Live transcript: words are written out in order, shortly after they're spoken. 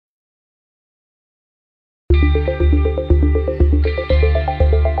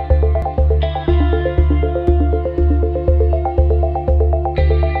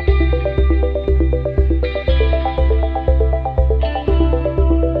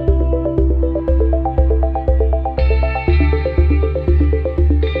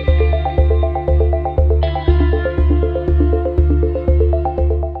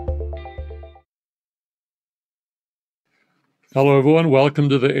Hello, everyone. Welcome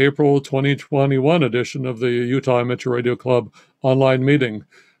to the April 2021 edition of the Utah Amateur Radio Club online meeting.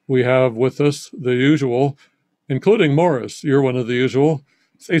 We have with us the usual, including Morris. You're one of the usual.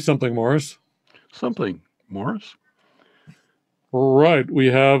 Say something, Morris. Something, Morris. Right. We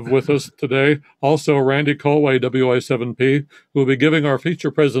have with us today also Randy Kohlwey, WI7P, who will be giving our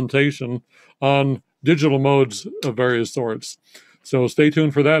feature presentation on digital modes of various sorts. So stay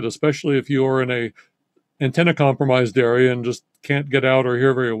tuned for that, especially if you are in a antenna compromised area and just can't get out or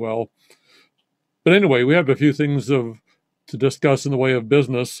hear very well. But anyway, we have a few things to discuss in the way of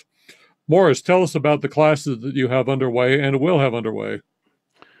business. Morris, tell us about the classes that you have underway and will have underway.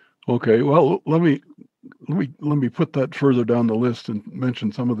 Okay, well, let me put that further down the list and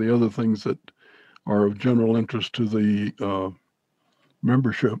mention some of the other things that are of general interest to the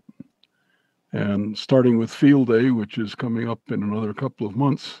membership. And starting with Field Day, which is coming up in another couple of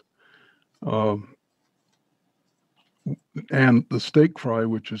months, and the Steak Fry,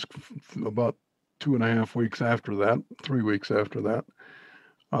 which is about 2.5 weeks after that, 3 weeks after that,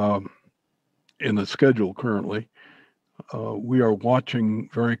 in the schedule currently. We are watching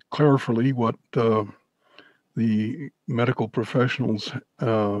very carefully what the medical professionals'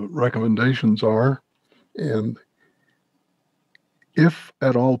 recommendations are, and if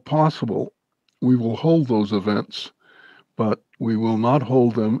at all possible, we will hold those events, but we will not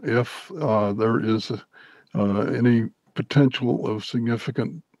hold them if there is any potential of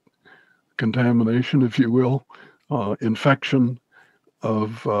significant contamination, if you will, infection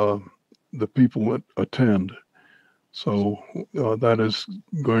of the people that attend. So that is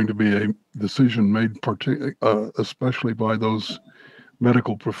going to be a decision made especially by those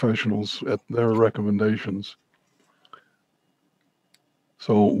medical professionals at their recommendations.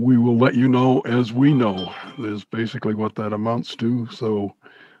 So we will let you know as we know, is basically what that amounts to. So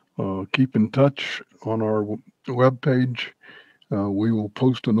keep in touch on our webpage. We will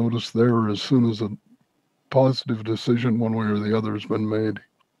post a notice there as soon as a positive decision one way or the other has been made.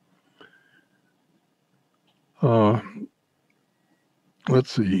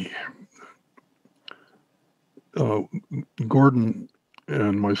 Let's see. Gordon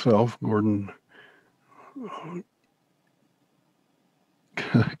and myself, Gordon,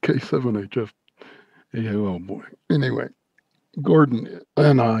 K7HF. Oh boy. Anyway, Gordon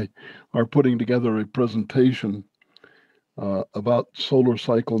and I are putting together a presentation about solar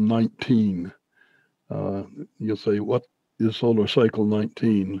cycle 19. You'll say, what is solar cycle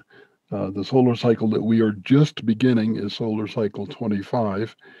 19? The solar cycle that we are just beginning is solar cycle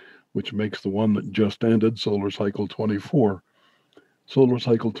 25, which makes the one that just ended solar cycle 24. Solar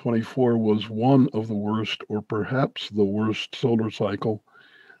cycle 24 was one of the worst, or perhaps the worst solar cycle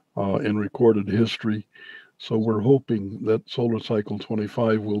in recorded history. So we're hoping that solar cycle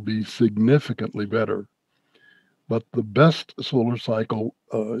 25 will be significantly better. But the best solar cycle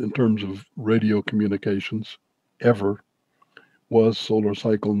in terms of radio communications ever was solar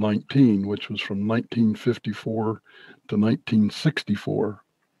cycle 19, which was from 1954 to 1964.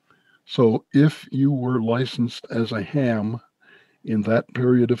 So if you were licensed as a ham in that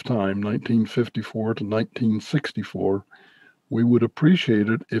period of time, 1954 to 1964, we would appreciate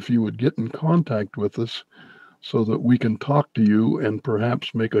it if you would get in contact with us so that we can talk to you and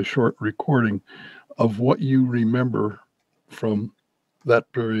perhaps make a short recording of what you remember from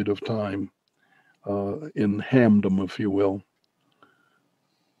that period of time in hamdom, if you will.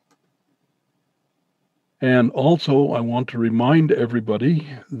 And also, I want to remind everybody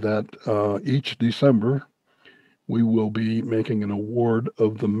that each December, we will be making an award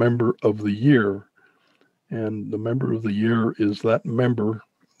of the Member of the Year. And the Member of the Year is that member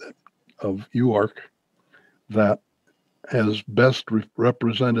of UARC that has best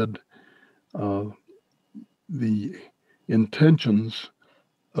represented the intentions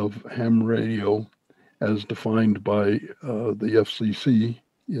of ham radio as defined by the FCC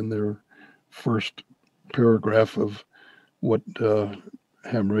in their first paragraph of what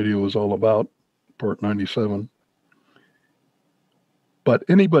ham radio is all about, Part 97. But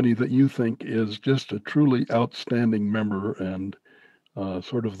anybody that you think is just a truly outstanding member and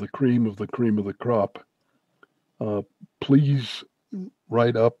sort of the cream of the cream of the crop, please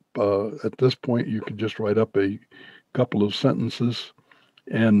write up. At this point, you can just write up a couple of sentences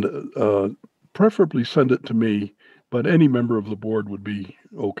and preferably send it to me, but any member of the board would be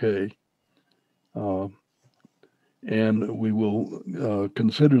okay. And we will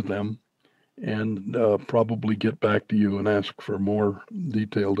consider them and probably get back to you and ask for more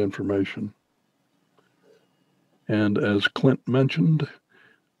detailed information. And as Clint mentioned,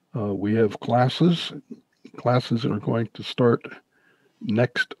 we have classes. Classes are going to start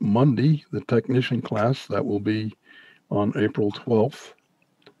next Monday, the technician class. That will be on April 12th,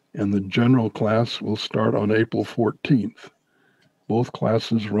 and the general class will start on April 14th. Both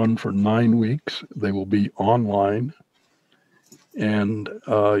classes run for 9 weeks. They will be online, and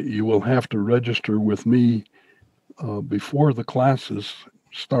you will have to register with me before the classes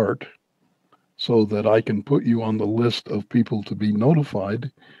start so that I can put you on the list of people to be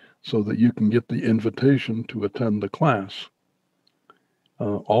notified so that you can get the invitation to attend the class.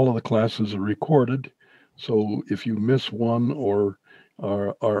 All of the classes are recorded, so if you miss one or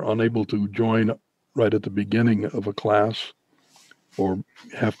are unable to join right at the beginning of a class or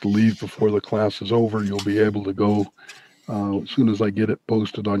have to leave before the class is over, you'll be able to go, as soon as I get it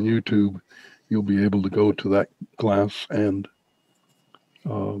posted on YouTube, you'll be able to go to that class and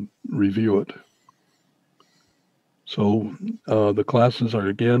review it. So the classes are,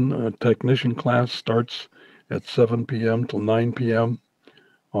 again, a technician class starts at 7 p.m. till 9 p.m.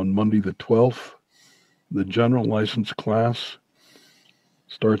 on Monday the 12th. The general license class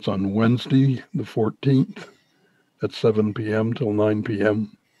starts on Wednesday the 14th at 7 p.m. till 9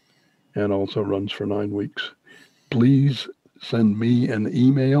 p.m. and also runs for 9 weeks. Please send me an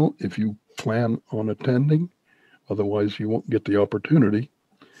email if you plan on attending. Otherwise, you won't get the opportunity.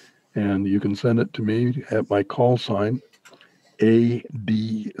 And you can send it to me at my call sign,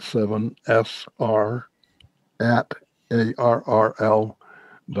 AD7SR at ARRL.net.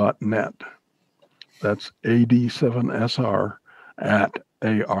 That's AD7SR at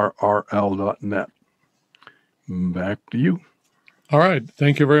ARRL.net. Back to you. All right.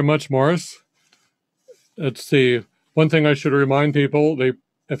 Thank you very much, Morris. Let's see. One thing I should remind people,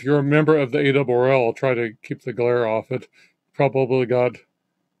 if you're a member of the ARRL, try to keep the glare off it. Probably got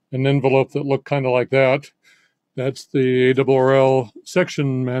an envelope that looked kind of like that. That's the ARRL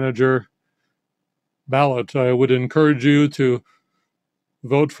section manager ballot. I would encourage you to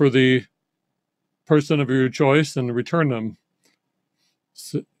vote for the person of your choice and return them.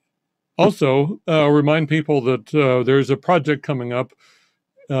 Also, remind people that there's a project coming up.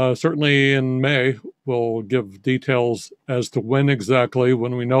 Certainly in May, we'll give details as to when exactly,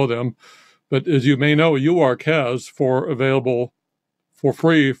 when we know them. But as you may know, UARC has available for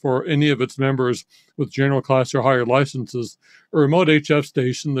free for any of its members with general class or higher licenses, a remote HF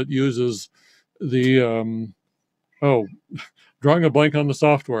station that uses the, drawing a blank on the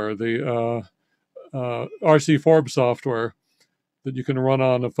software, the RC Forbes software that you can run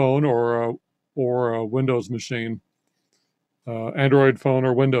on a phone or a Windows machine, Android phone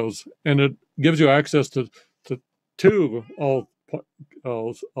or Windows. And it gives you access to two, I'll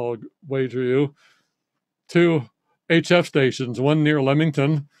wager you, two HF stations, one near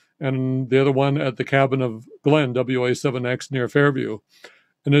Leamington and the other one at the cabin of Glen, WA7X near Fairview.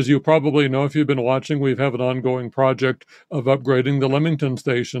 And as you probably know, if you've been watching, we have an ongoing project of upgrading the Leamington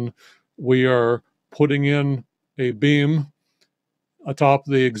station. We are putting in a beam atop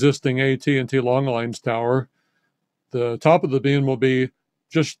the existing AT&T Longlines tower. The top of the beam will be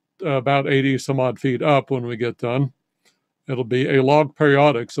just about 80 some odd feet up when we get done. It'll be a log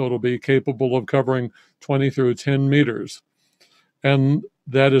periodic, so it'll be capable of covering 20 through 10 meters. And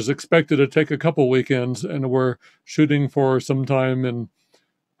that is expected to take a couple weekends, and we're shooting for sometime in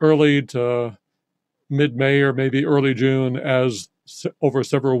early to mid-May or maybe early June as over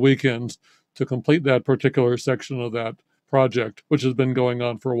several weekends to complete that particular section of that project, which has been going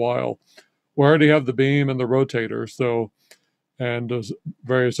on for a while. We already have the beam and the rotator, and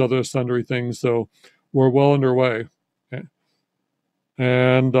various other sundry things, so we're well underway.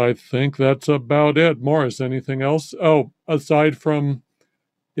 And I think that's about it. Morris, anything else? Oh, aside from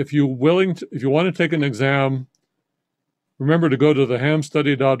if you want to take an exam, remember to go to the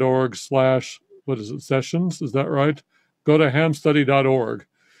hamstudy.org/sessions. Is that right? Go to hamstudy.org.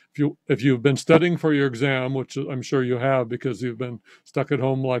 If you've been studying for your exam, which I'm sure you have because you've been stuck at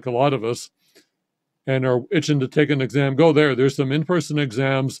home like a lot of us, and are itching to take an exam, go there. There's some in-person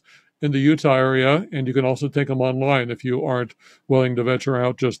exams in the Utah area, and you can also take them online if you aren't willing to venture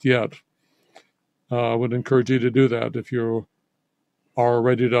out just yet. I would encourage you to do that if you are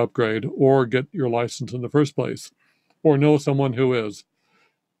ready to upgrade or get your license in the first place, or know someone who is.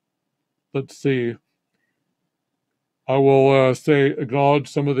 Let's see. I will acknowledge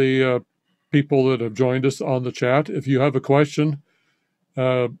some of the people that have joined us on the chat. If you have a question,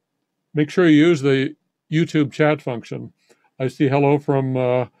 make sure you use the YouTube chat function. I see hello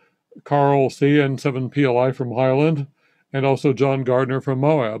from Carl C. and 7PLI from Highland, and also John Gardner from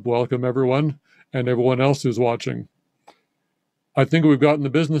Moab. Welcome, everyone, and everyone else who's watching. I think we've gotten the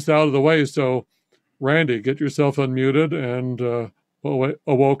business out of the way, so Randy, get yourself unmuted and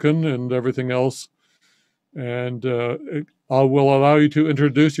awoken and everything else. And I will allow you to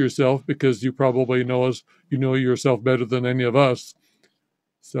introduce yourself because you probably know us, you know yourself better than any of us.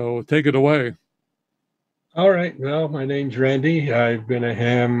 So take it away. All right. Well, my name's Randy. I've been a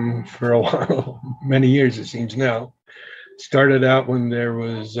ham for a while, many years it seems now. Started out when there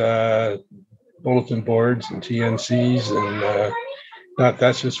was bulletin boards and TNCs, and thought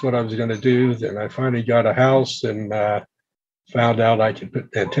that's just what I was going to do. Then I finally got a house and found out I could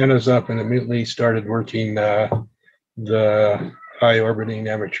put antennas up, and immediately started working the high orbiting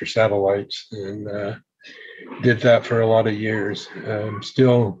amateur satellites, and did that for a lot of years. I'm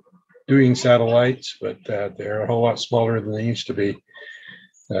still doing satellites, but they're a whole lot smaller than they used to be.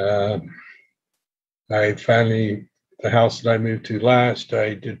 I finally, the house that I moved to last,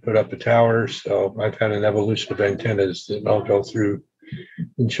 I did put up a tower, so I've had an evolution of antennas that I'll go through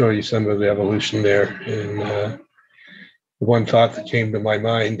and show you some of the evolution there. And one thought that came to my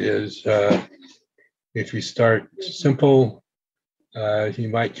mind is if you start simple, you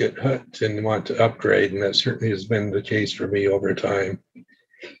might get hooked and want to upgrade, and that certainly has been the case for me over time.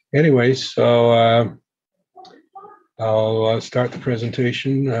 Anyway, so I'll start the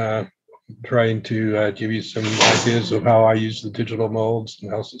presentation, trying to give you some ideas of how I use the digital molds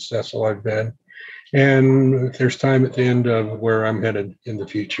and how successful I've been. And if there's time at the end of where I'm headed in the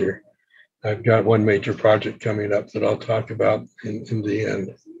future. I've got one major project coming up that I'll talk about in the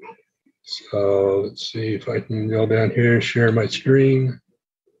end. So let's see if I can go down here, share my screen.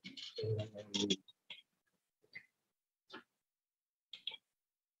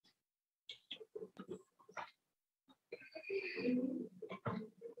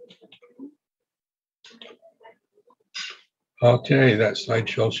 Okay, that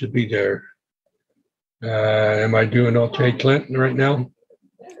slideshow should be there. Am I doing okay, Clint, right now?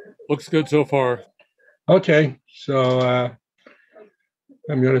 Looks good so far. Okay, so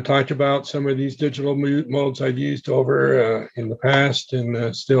I'm going to talk about some of these digital molds I've used over in the past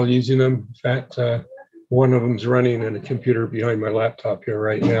and still using them. In fact, one of them is running in a computer behind my laptop here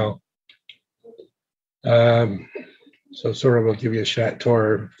right now. So sort of will give you a chat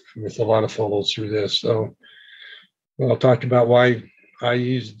tour with a lot of photos through this. So I'll talk about why I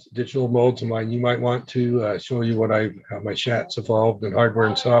use digital molds of mine. You might want to show you how my chat's evolved in hardware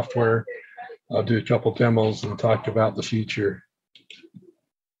and software. I'll do a couple demos and talk about the future.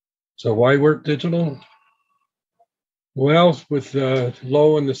 So why work digital? Well, with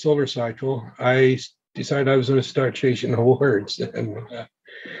low in the solar cycle, I decided I was going to start chasing awards. And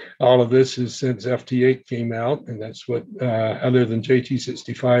all of this is since FT8 came out, and that's what, other than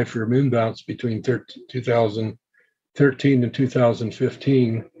JT65 for moon bounce between 2013 and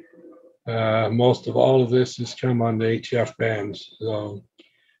 2015, most of all of this has come on the HF bands. So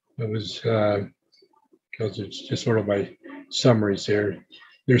it was, because it's just sort of my summaries here.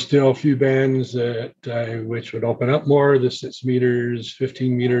 There's still a few bands that which would open up more, the 6 meters,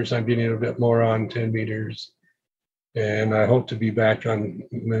 15 meters. I'm getting a bit more on 10 meters. And I hope to be back on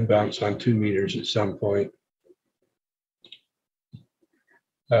moon bounce on 2 meters at some point.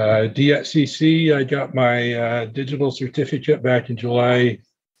 DXCC, I got my digital certificate back in July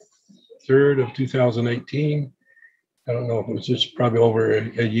 3rd of 2018. I don't know if it was just probably over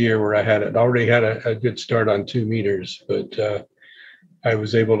a year where I had it. I already had a good start on 2 meters, but I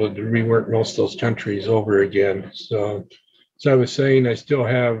was able to rework most of those countries over again. So as I was saying, I still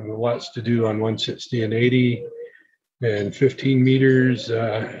have lots to do on 160 and 80 and 15 meters.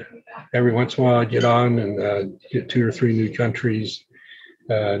 Every once in a while I get on and get 2 or 3 new countries.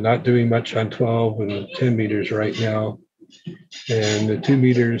 Not doing much on 12 and 10 meters right now. And the 2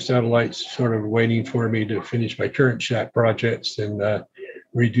 meter satellites sort of waiting for me to finish my current chat projects and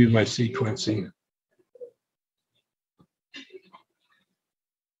redo my sequencing.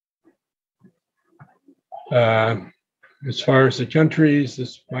 As far as the countries,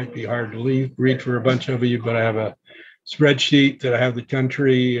 this might be hard to read for a bunch of you, but I have a spreadsheet that I have the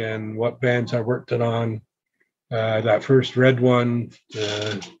country and what bands I worked it on. That first red one,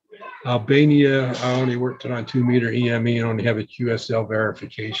 Albania, I only worked it on 2 meter EME and only have a QSL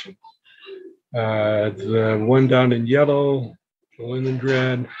verification. The one down in yellow,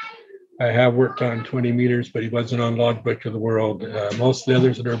 Kaliningrad, I have worked on 20 meters, but he wasn't on Logbook of the World. Most of the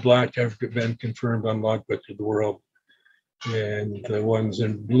others that are black have been confirmed on Logbook of the World. And the ones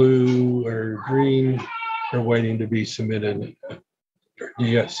in blue or green are waiting to be submitted for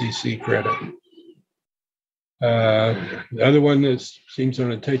DSCC credit. The other one that seems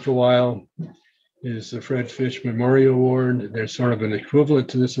going to take a while is the Fred Fish Memorial Award. There's sort of an equivalent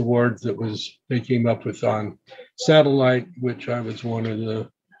to this award that they came up with on satellite, which I was one of the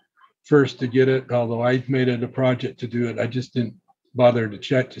first to get it, although I made it a project to do it. I just didn't bother to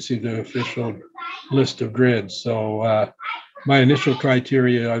check to see the official list of grids. So my initial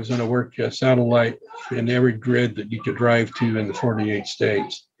criteria, I was going to work a satellite in every grid that you could drive to in the 48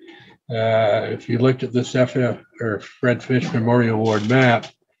 states. If you looked at this FF or Fred Fish Memorial Award map,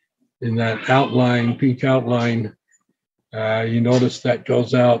 in that outline, pink outline, you notice that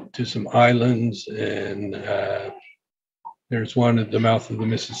goes out to some islands, and there's one at the mouth of the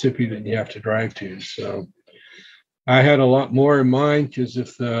Mississippi that you have to drive to. So I had a lot more in mind, because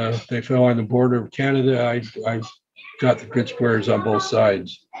if they fell on the border of Canada, I got the grid squares on both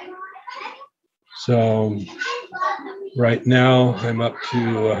sides. So right now I'm up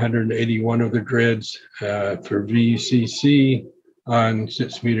to 181 of the grids. For VUCC on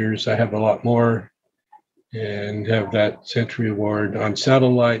 6 meters, I have a lot more, and have that Century Award. On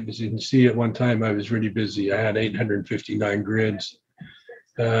satellite, as you can see, at one time I was really busy. I had 859 grids.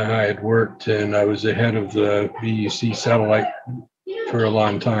 I had worked, and I was ahead of the VUC satellite for a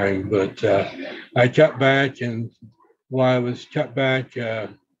long time, but I cut back, and while I was cut back,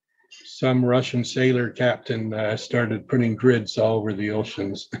 some Russian sailor captain started putting grids all over the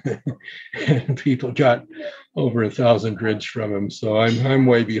oceans, and people got over 1,000 grids from him. So I'm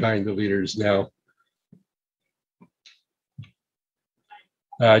way behind the leaders now.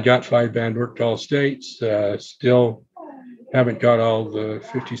 I got 5-band worked all states. Still haven't got all the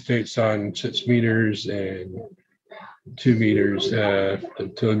 50 states on 6 meters and 2 meters.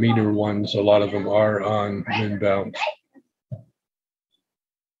 The 2 meter ones, a lot of them are on inbound.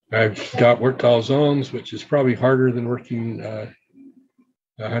 I've got worked all zones, which is probably harder than working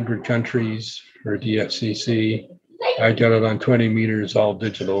 100 countries for DFCC. I got it on 20 meters, all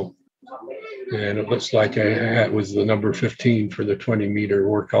digital. And it looks like I was the number 15 for the 20 meter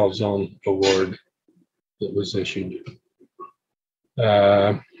work all zone award that was issued.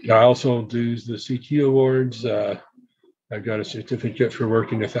 I also do the CT awards. I've got a certificate for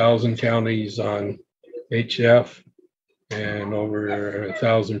working 1,000 counties on HF, and over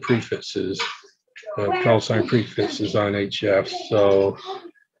 1,000 prefixes, call sign prefixes on HF. So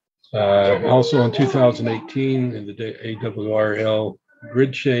also in 2018, in the AWRL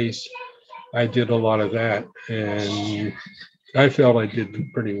grid chase, I did a lot of that, and I felt I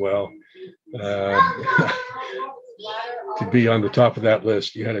did pretty well. To be on the top of that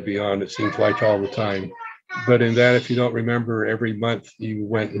list, you had to be on, it seems like, all the time. But in that, if you don't remember, every month you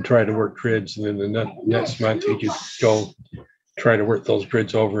went and tried to work grids, and then the next month you could go try to work those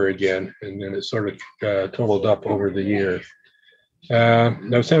grids over again, and then it sort of totaled up over the year. I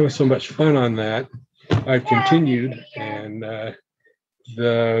was having so much fun on that. I've continued, and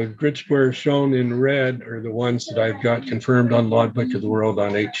the grid squares shown in red are the ones that I've got confirmed on Logbook of the World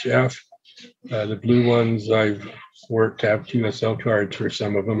on HF. The blue ones I've worked to have QSL cards for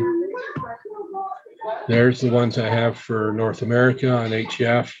some of them. There's the ones I have for North America on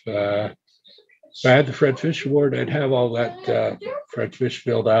HF. If I had the Fred Fish Award, I'd have all that Fred Fish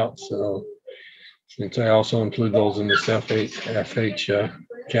filled out. So since I also include those in this FH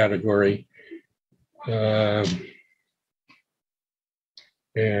category.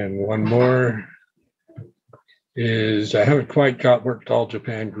 And one more is I haven't quite got worked all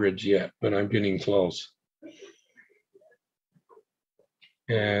Japan grids yet, but I'm getting close.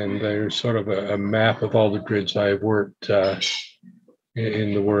 And there's sort of a map of all the grids I've worked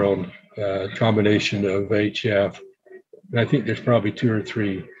in the world, combination of HF. And I think there's probably 2 or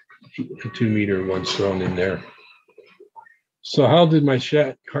 3 2 meter ones thrown in there. So how did my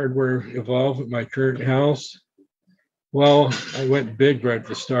SHAT hardware evolve at my current house? Well, I went big right at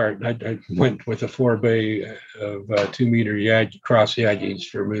the start. I went with a 4-bay of 2 meter cross Yagis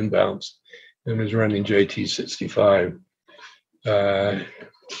for moon bounce, and was running JT65.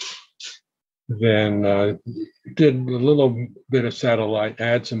 Then did a little bit of satellite,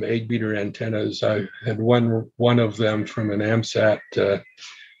 add some 8 meter antennas. I had one of them from an AMSAT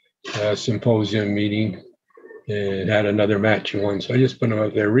symposium meeting, and had another matching one. So I just put them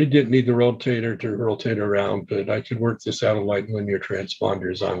out there. We didn't need the rotator to rotate around, but I could work the satellite linear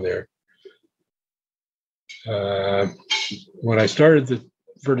transponders on there. When I started, the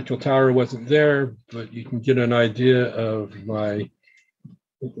vertical tower wasn't there, but you can get an idea of my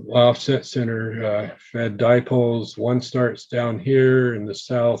offset center fed dipoles. One starts down here in the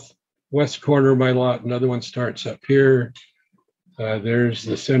southwest corner of my lot. Another one starts up here. There's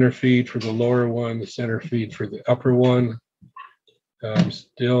the center feed for the lower one, the center feed for the upper one. I'm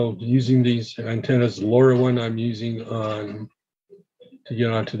still using these antennas. The lower one I'm using to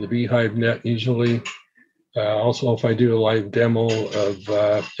get onto the Beehive net usually. Also, if I do a live demo of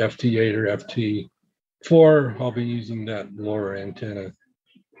FT8 or FT4, I'll be using that lower antenna.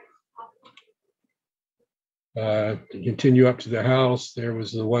 To continue up to the house, there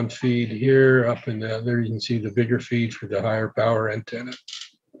was the one feed here. Up in the other, you can see the bigger feed for the higher power antenna.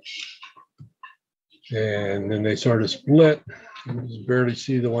 And then they sort of split. You can barely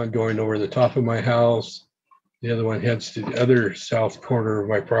see the one going over the top of my house. The other one heads to the other south corner of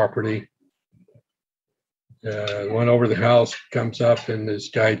my property. One over the house comes up and is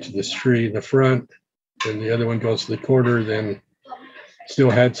guided to the street in the front. And the other one goes to the corner, then still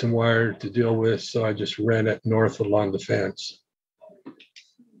had some wire to deal with, so I just ran it north along the fence.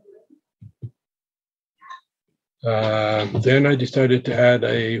 Then I decided to add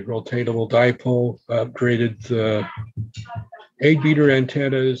a rotatable dipole, upgraded the 8-meter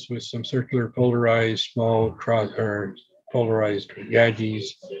antennas with some circular polarized small polarized Yagis.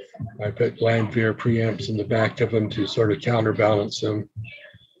 I put Landwehr preamps in the back of them to sort of counterbalance them.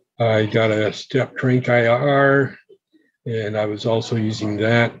 I got a step crank IR, and I was also using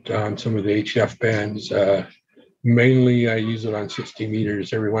that on some of the HF bands. Mainly, I use it on 60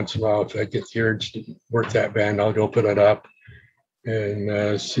 meters. Every once in a while, if I get the urge to work that band, I'll open it up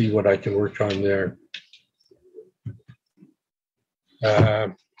and see what I can work on there.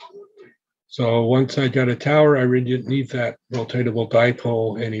 So once I got a tower, I really didn't need that rotatable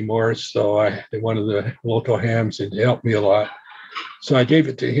dipole anymore. So one of the local hams had helped me a lot. So I gave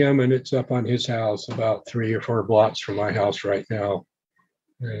it to him, and it's up on his house about 3 or 4 blocks from my house right now.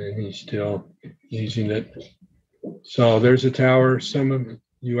 And he's still using it. So there's a tower. Some of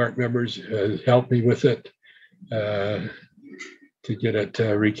UARC members helped me with it to get it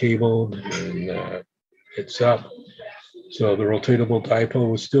recabled, and it's up. So the rotatable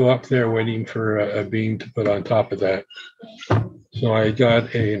dipole was still up there waiting for a beam to put on top of that. So I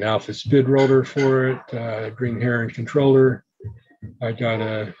got an alpha spid rotor for it, a green heron controller. I got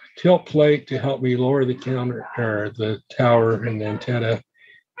a tilt plate to help me lower the the tower and the antenna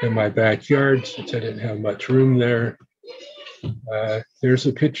in my backyard, since I didn't have much room there. There's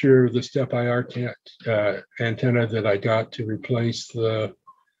a picture of the step IR antenna that I got to replace the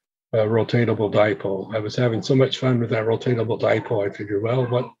rotatable dipole. I was having so much fun with that rotatable dipole. I figured, well,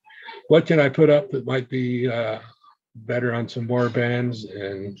 what can I put up that might be better on some more bands?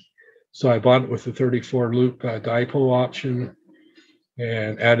 And so I bought it with the 34 loop dipole option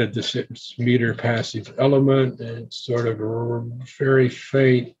and added the 6-meter passive element, and it's sort of very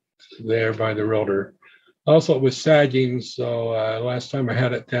faint there by the rotor. Also, it was sagging, so last time I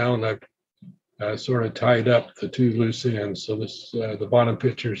had it down, I sort of tied up the 2 loose ends. So this the bottom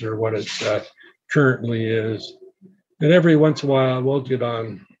pictures are what it currently is. And every once in a while, we'll get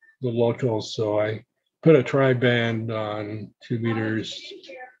on the locals. So I put a tri-band on 2 meters,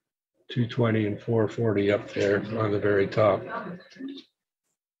 220 and 440 up there on the very top.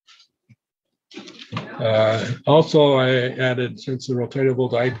 Also, I added, since the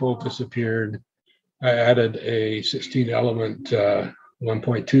rotatable dipole disappeared, I added a 16-element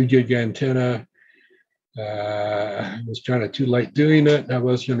 1.2 gig antenna. I was kind of too late doing it. I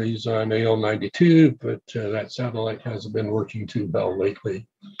was going to use an AL92, but that satellite hasn't been working too well lately.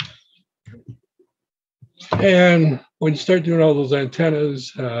 And when you start doing all those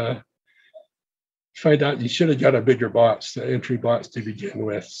antennas, find out you should have got a bigger box, the entry box to begin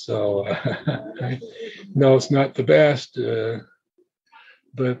with. So no, it's not the best,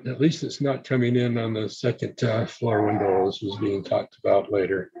 but at least it's not coming in on the second floor window, as was being talked about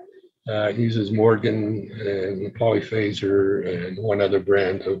later. It uses Morgan and Polyphaser and one other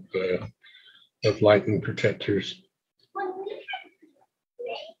brand of lightning protectors.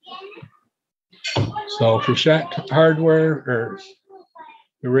 So for shack hardware, or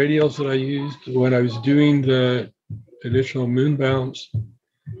the radios that I used when I was doing the additional moon bounce,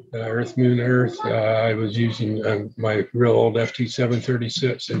 Earth, Moon, Earth, I was using my real old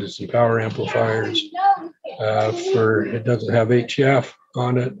FT736 into some power amplifiers. It doesn't have HF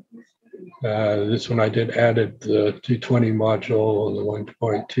on it. This one I did added the 220 module and the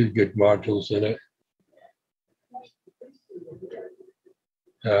 1.2 gig modules in it.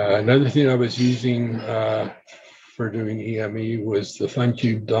 Another thing I was using for doing EME was the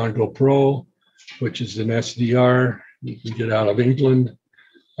FunCube Dongle Pro, which is an SDR you can get out of England.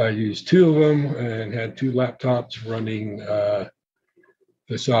 I used 2 of them and had 2 laptops running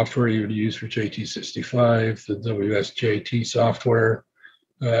the software you would use for JT65, the WSJT software.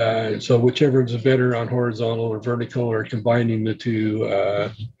 So whichever is better on horizontal or vertical, or combining the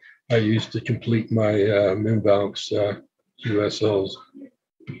 2, I used to complete my moon bounce QSOs.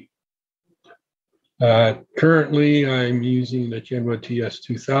 Currently, I'm using the Kenwood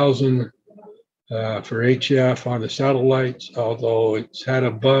TS2000 for HF on the satellites, although it's had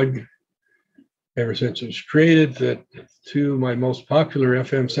a bug ever since it was created, that two of my most popular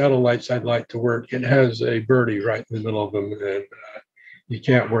FM satellites I'd like to work. It has a birdie right in the middle of them, and you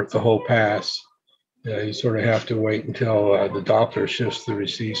can't work the whole pass. You sort of have to wait until the Doppler shifts the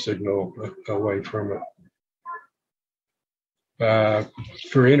receive signal away from it.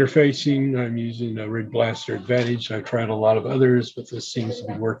 For interfacing, I'm using a Rig Blaster Advantage. I've tried a lot of others, but this seems to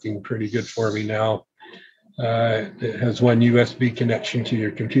be working pretty good for me now. It has one USB connection to your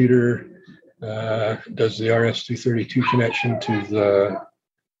computer, does the RS-232 connection to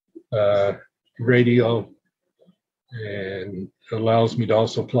the radio, and allows me to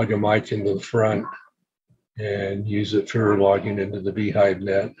also plug a mic into the front and use it for logging into the Beehive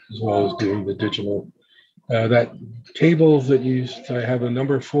net, as well as doing the digital. That cable that I have a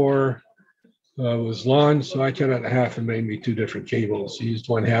number for was long, so I cut it in half and made me two different cables. Used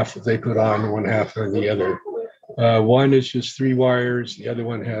one half that they put on and one half on the other. One is just 3 wires. The other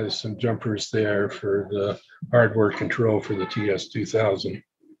one has some jumpers there for the hardware control for the TS2000.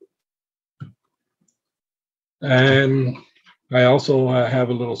 And I also have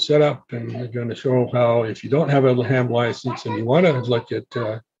a little setup, and I'm going to show how, if you don't have a ham license and you want to look at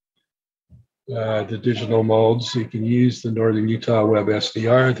the digital modes, you can use the Northern Utah Web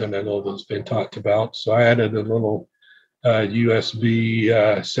SDR that I know that's been talked about. So I added a little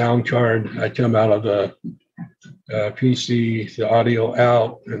USB sound card. I come out of the PC, the audio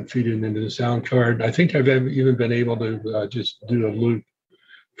out, and feed it into the sound card. I think I've even been able to just do a loop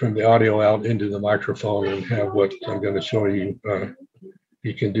from the audio out into the microphone and have what I'm going to show you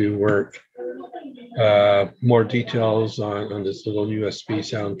you can do work. More details on this little USB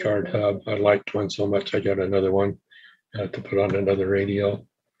sound card hub. I liked one so much I got another one to put on another radio.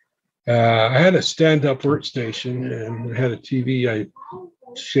 I had a stand-up workstation and had a TV I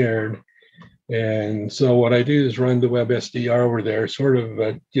shared. And so what I do is run the Web SDR over there, sort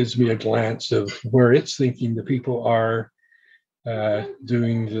of gives me a glance of where it's thinking the people are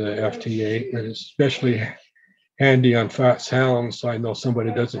doing the FT8, and especially handy on fat sounds, so I know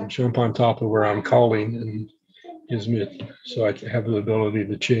somebody doesn't jump on top of where I'm calling, and gives me so I can have the ability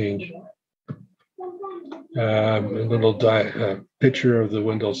to change. A little picture of the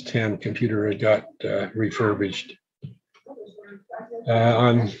Windows 10 computer I got refurbished.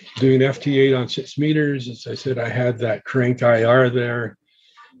 On doing FT8 on 6 meters, as I said, I had that crank IR there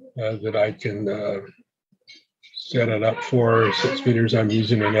that I can set it up for 6 meters. I'm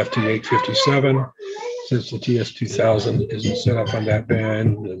using an FT857 since the TS2000 isn't set up on that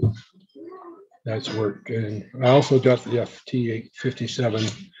band, and that's worked. And I also got the FT857.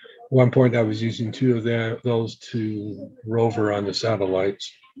 At one point I was using 2 of those to rover on the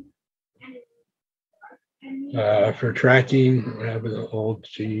satellites. For tracking, I have an old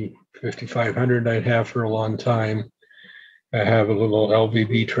G5500 I'd have for a long time. I have a little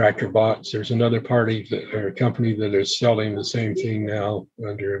LVB tractor box. There's another company that is selling the same thing now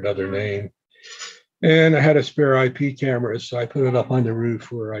under another name. And I had a spare IP camera, so I put it up on the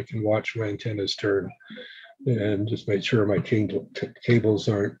roof where I can watch my antennas turn and just make sure my cables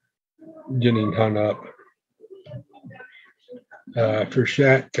aren't getting hung up. For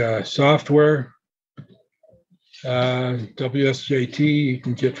Shack software, WSJT you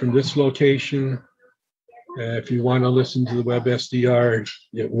can get from this location. If you want to listen to the Web SDR,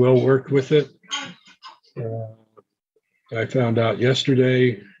 it will work with it. I found out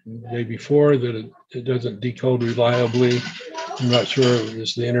yesterday, the day before, that it doesn't decode reliably. I'm not sure if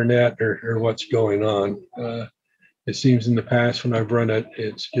it's the internet or what's going on. It seems in the past when I've run it,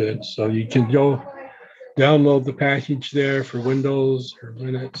 it's good. So you can go download the package there for Windows or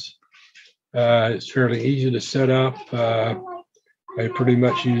Linux. It's fairly easy to set up. I pretty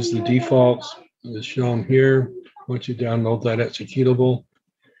much use the defaults as shown here. Once you download that executable,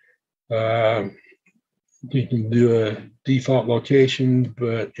 you can do a default location,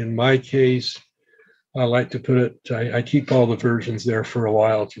 but in my case, I like to put it, I keep all the versions there for a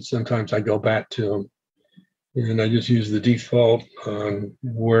while, because sometimes I go back to them. And I just use the default on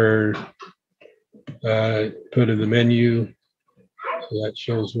where put in the menu. So that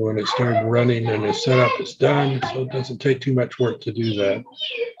shows when it started running and the setup is done. So it doesn't take too much work to do that.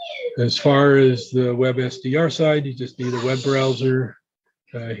 As far as the Web SDR side, you just need a web browser.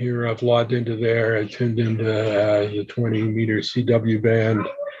 Here I've logged into there. I tuned into the 20 meter CW band,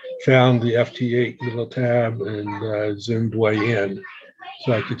 found the FT8 little tab, and zoomed way in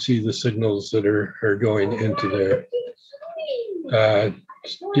so I could see the signals that are going into there.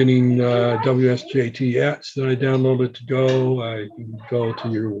 Getting WSJTX that I downloaded to go. I can go to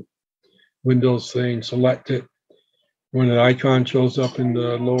your Windows thing, select it. When an icon shows up in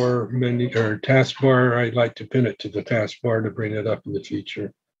the lower menu or taskbar, I like to pin it to the taskbar to bring it up in the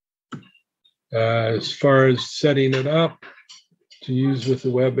feature. As far as setting it up to use with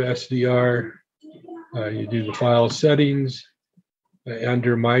the web SDR, you do the file settings.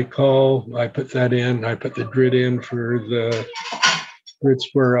 Under my call, I put that in. I put the grid in for the grid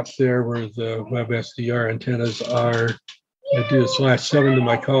square up there where the web SDR antennas are. I do a /7 to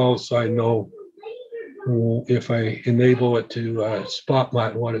my calls so I know if I enable it to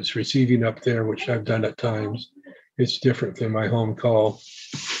spotlight what it's receiving up there, which I've done at times. It's different than my home call.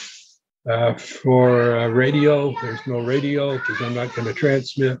 For radio, there's no radio because I'm not going to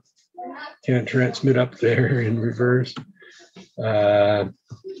transmit. Can't transmit up there in reverse. There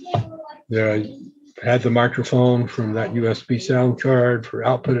I had the microphone from that USB sound card. For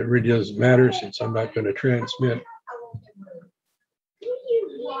output, it really doesn't matter since I'm not going to transmit.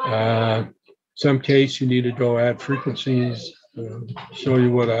 Some case you need to go add frequencies. Show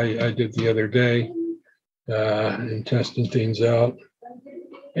you what I did the other day in testing things out.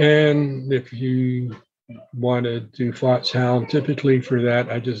 And if you want to do flat sound, typically for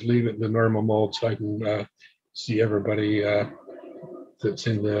that, I just leave it in the normal mode so I can see everybody that's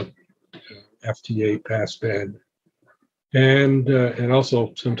in the FT8 passband. And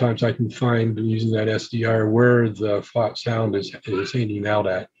also sometimes I can find using that SDR where the flat sound is hanging out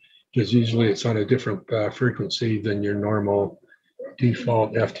at, because usually it's on a different frequency than your normal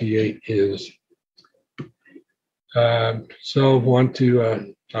default FT8 is. So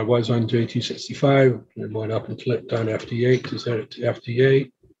I was on JT65 and went up and clicked on FT8 to set it to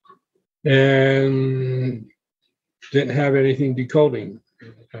FT8 and didn't have anything decoding.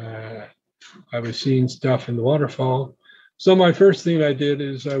 I was seeing stuff in the waterfall. So my first thing I did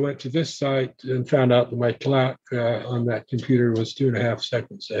is I went to this site and found out that my clock on that computer was 2.5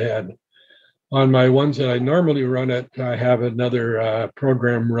 seconds ahead. On my ones that I normally run it, I have another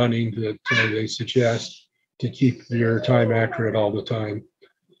program running that they suggest to keep your time accurate all the time.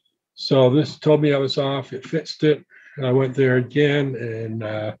 So this told me I was off. It fixed it. I went there again and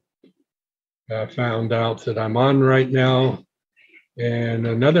found out that I'm on right now. And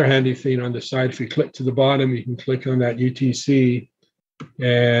another handy thing on the side, if you click to the bottom, you can click on that UTC.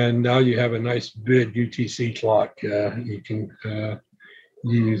 And now you have a nice big UTC clock you can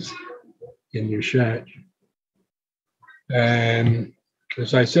use in your shack. And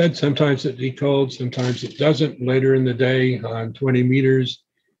as I said, sometimes it decodes, sometimes it doesn't. Later in the day on 20 meters,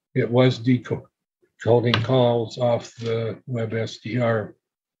 it was decoding calls off the web SDR.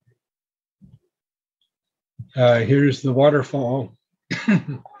 Here's the waterfall.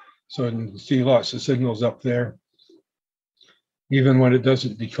 So you can see lots of signals up there. Even when it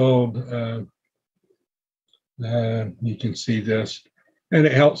doesn't decode, you can see this. And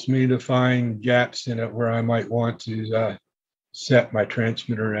it helps me to find gaps in it where I might want to set my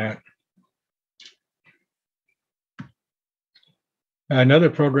transmitter at. Another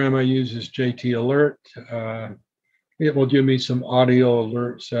program I use is JT Alert. It will give me some audio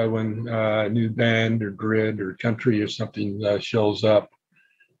alerts when a new band or grid or country or something shows up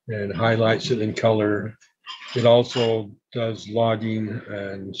and highlights it in color. It also does logging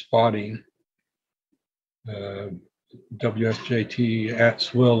and spotting. WSJT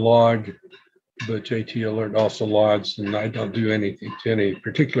ATS will log, but JT Alert also logs, and I don't do anything to any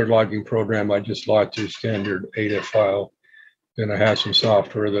particular logging program. I just log to a standard ADA file. Then I have some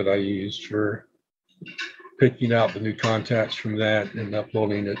software that I use for picking out the new contacts from that and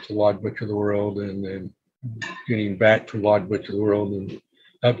uploading it to Logbook of the World, and then getting back to Logbook of the World and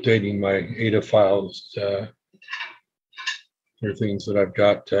updating my ADA files for things that I've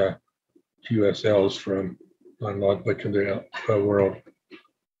got QSLs from on Logbook of the World.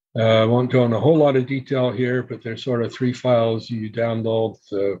 I won't go into a whole lot of detail here, but there's sort of 3 files you download: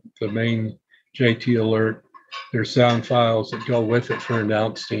 the main JT Alert. There's sound files that go with it for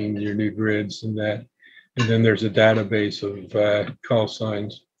announcing your new grids and that. And then there's a database of call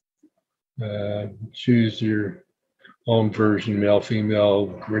signs. Choose your own version, male, female,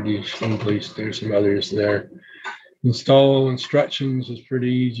 British, English. There's some others there. Install instructions is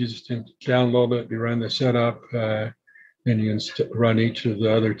pretty easy. Just download it, you run the setup, and you run each of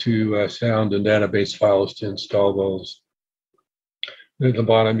the other 2 sound and database files to install those. At the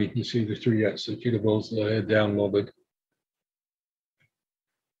bottom, you can see the 3 executables that I had downloaded.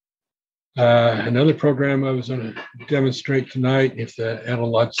 Another program I was going to demonstrate tonight, if the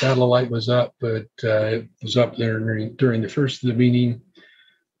analog satellite was up, but it was up there during the first of the meeting.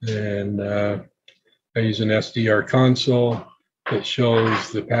 And I use an SDR console that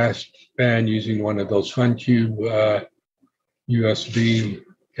shows the pass band using one of those FunCube USB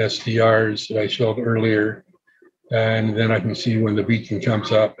SDRs that I showed earlier. And then I can see when the beacon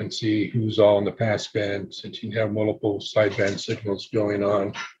comes up and see who's all in the pass band, since you have multiple sideband signals going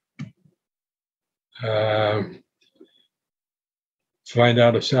on. Find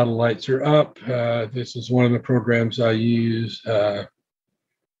out if satellites are up. This is one of the programs I use, and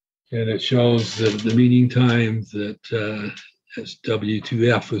it shows the meeting time that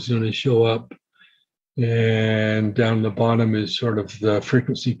HF-UHF was going to show up. And down the bottom is sort of the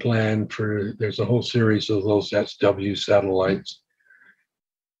frequency plan for, there's a whole series of those SW satellites.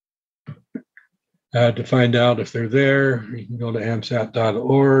 To find out if they're there, you can go to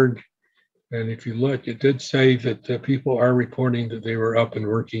amsat.org. And if you look, it did say that people are reporting that they were up and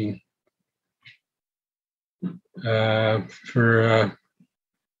working. For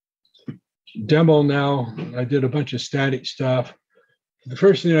demo now, I did a bunch of static stuff. The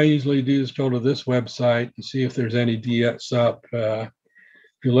first thing I usually do is go to this website and see if there's any DX up. If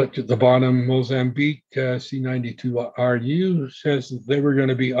you looked at the bottom, Mozambique C92RU says that they were going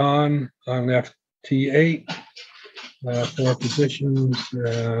to be on FT8, 4 positions.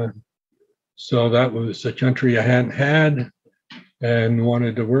 So that was a country I hadn't had and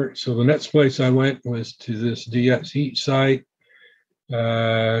wanted to work. So the next place I went was to this DX Heat site.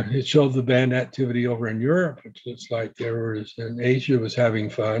 It showed the band activity over in Europe. It looks like there was, and Asia was having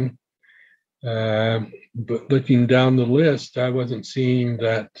fun. But looking down the list, I wasn't seeing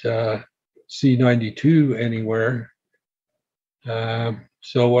that C92 anywhere.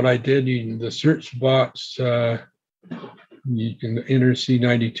 So what I did in the search box, you can enter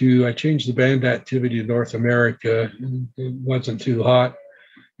C92. I changed the band activity to North America. It wasn't too hot.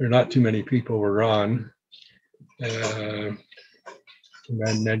 There not too many people were on. And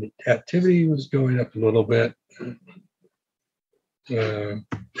then activity was going up a little bit.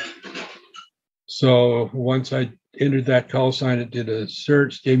 So once I entered that call sign, it did a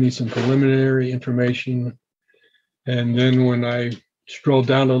search, gave me some preliminary information. And then when I scrolled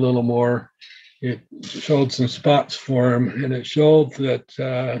down a little more, it showed some spots for them. And it showed that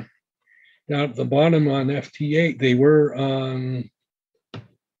down at the bottom on FT8, they were on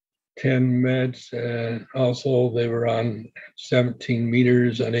 10 meds, and also they were on 17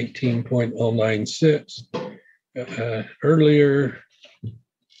 meters on 18.096 earlier.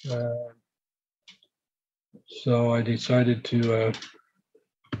 So I decided to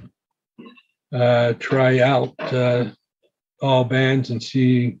try out all bands and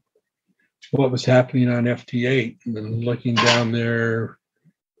see what was happening on FT8, and then looking down there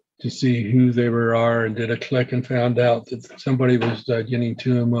to see who they are, and did a click and found out that somebody was getting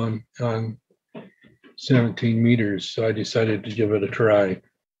to them on 17 meters. So I decided to give it a try.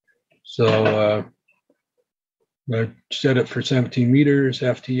 So I set it for 17 meters,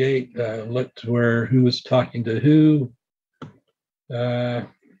 FT8, looked who was talking to who. I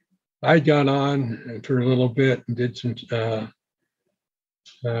got on for a little bit and did some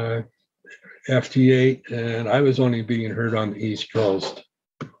FT8, and I was only being heard on the East Coast.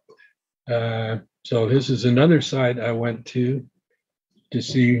 So this is another site I went to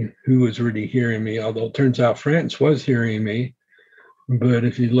see who was really hearing me, although it turns out France was hearing me. But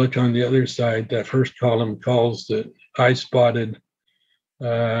if you look on the other side, that first column calls that I spotted,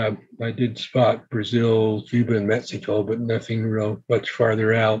 I did spot Brazil, Cuba, and Mexico, but nothing real much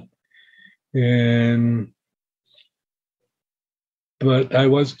farther out. But I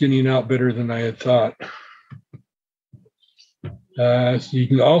was getting out better than I had thought. So you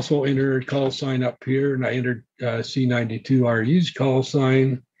can also enter a call sign up here, and I entered C92RU's call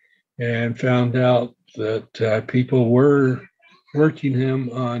sign and found out that people were working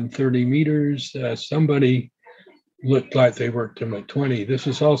him on 30 meters. Somebody looked like they worked him at 20. This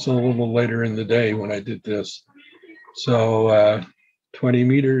is also a little later in the day when I did this. So 20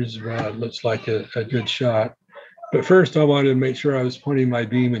 meters looks like a good shot. But first I wanted to make sure I was pointing my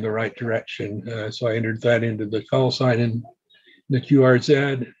beam in the right direction. So I entered that into the call sign in the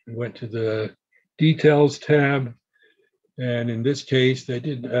QRZ and went to the details tab. And in this case, they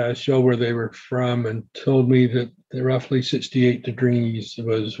did show where they were from and told me that roughly 68 degrees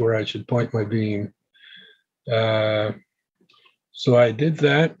was where I should point my beam. So I did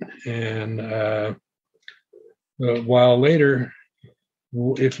that, and a while later,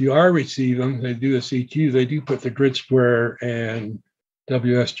 if you are receiving them, they do a CQ, they do put the grid square and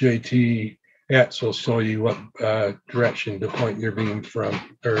WSJT X will show you what direction to point your beam from,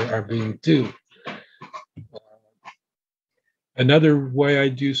 or our beam to. Another way I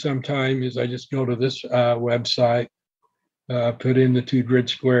do sometime is I just go to this website, put in the 2 grid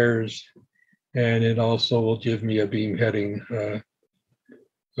squares, and it also will give me a beam heading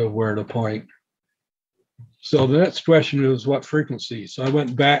of where to point. So the next question was what frequency. So I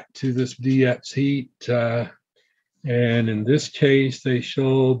went back to this DX heat, and in this case, they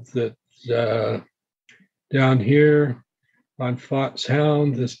showed that down here on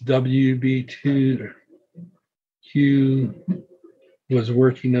Foxhound, this WB2Q was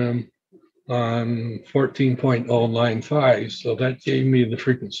working on 14.095. So that gave me the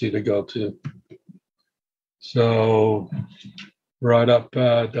frequency to go to. So brought up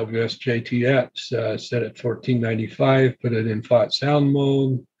WSJTX, set at 1495, put it in Foxhound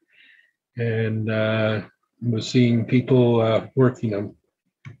mode, and was seeing people working them.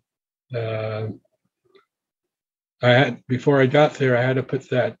 Before I got there, I had to put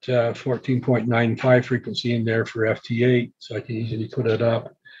that 14.95 frequency in there for FT8, so I can easily put it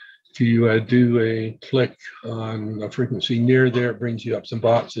up. If you do a click on a frequency near there, it brings you up some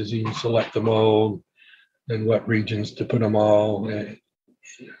boxes. You can select the mode and what regions to put them all to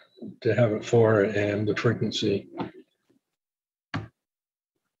have it for, and the frequency.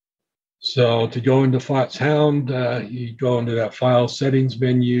 So to go into Foxhound, you go into that file settings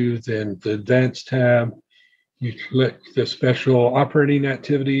menu, then the advanced tab. You click the special operating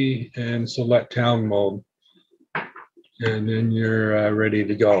activity and select town mode. And then you're ready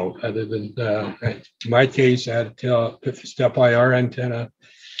to go. Other than, in my case, I had to put the step IR antenna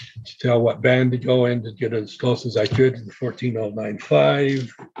to tell what band to go in to get as close as I could to the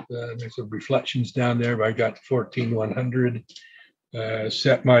 14095. There's some reflections down there, but I got to 14100.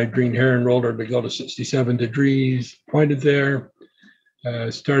 Set my green heron roller to go to 67 degrees, pointed there.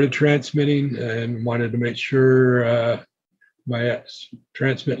 Started transmitting and wanted to make sure my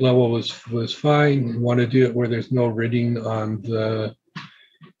transmit level was fine. Want to do it where there's no reading on the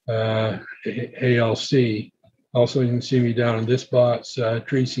ALC. Also, you can see me down in this box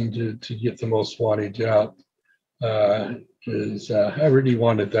tracing to get the most wattage out. Because I really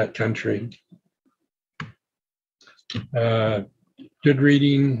wanted that country. Good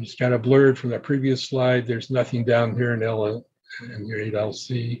reading. It's kind of blurred from that previous slide. There's nothing down here in your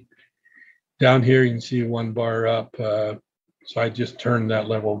 8LC. Down here, you can see one bar up. So I just turned that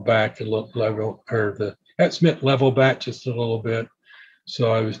level back a little level, or the transmit level back just a little bit.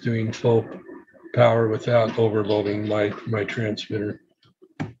 So I was doing full power without overloading my transmitter.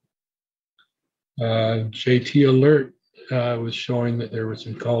 JT alert was showing that there were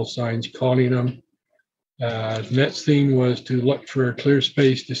some call signs calling them. The next thing was to look for a clear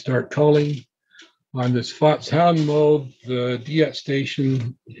space to start calling. On this Foxhound mode, the DX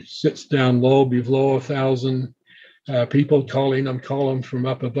station sits down low, below 1,000. People calling them call them from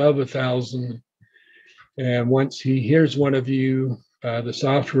up above 1,000. And once he hears one of you, the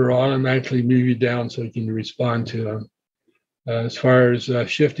software will automatically move you down so you can respond to them. As far as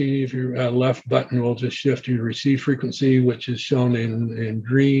shifting, if your left button will just shift your receive frequency, which is shown in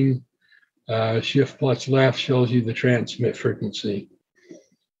green. Shift plus left shows you the transmit frequency.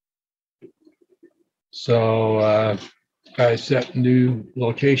 So I set new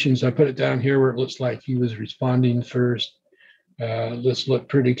locations. I put it down here where it looks like he was responding first. This looked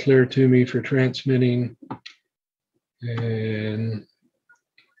pretty clear to me for transmitting. And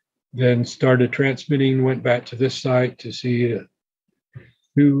then started transmitting, went back to this site to see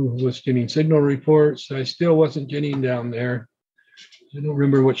who was getting signal reports. I still wasn't getting down there. I don't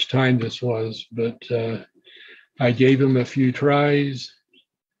remember which time this was, but I gave him a few tries.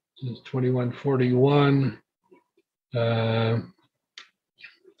 This is 2141. And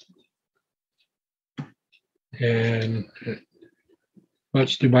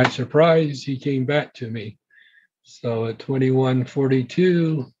much to my surprise, he came back to me. So at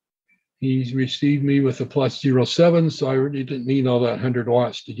 2142, he's received me with a +07, so I really didn't need all that 100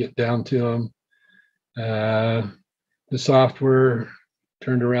 watts to get down to him. The software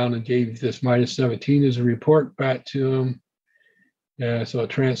turned around and gave this -17 as a report back to him. So it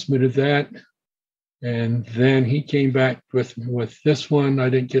transmitted that. And then he came back with this one. I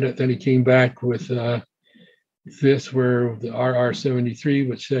didn't get it. Then he came back with this, where the RR73,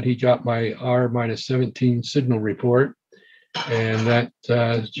 which said he got my R-17 signal report. And that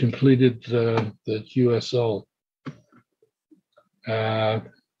completed the QSO.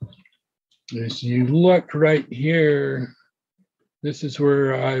 As you look right here, this is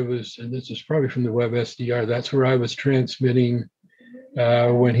where I was, and this is probably from the web SDR, that's where I was transmitting.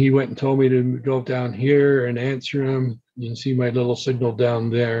 When he went and told me to go down here and answer him, you can see my little signal down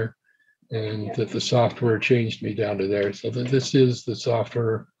there, and that the software changed me down to there. So that this is the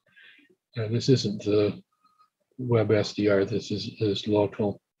software. This isn't the web SDR, this is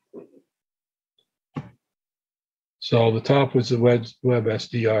local. So the top was the web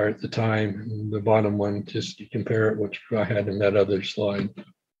SDR at the time, and the bottom one, just to compare it, which I had in that other slide.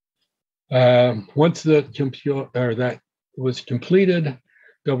 Once the computer that was completed,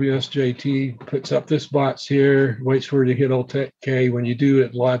 WSJT puts up this box here, waits for it to hit Alt K. When you do,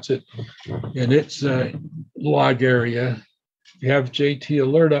 it lots it in its log area. you have JT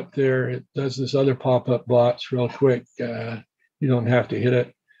Alert up there, it does this other pop-up box real quick. You don't have to hit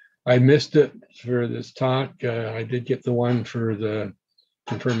it. I missed it for this talk. I did get the one for the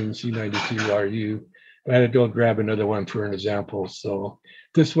confirming C92RU. I had to go grab another one for an example. So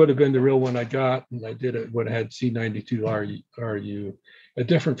this would have been the real one I got, and I did it would have had C92RU, a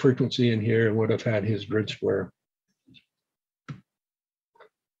different frequency in here, and would have had his grid square.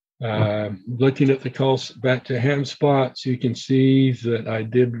 Looking at the calls back to ham spots, you can see that I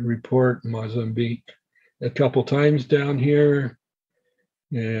did report Mozambique a couple times down here,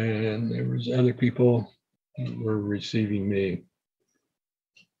 and there was other people who were receiving me.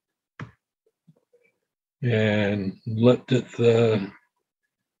 And looked at the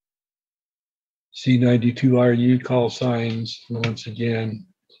C92RU call signs once again.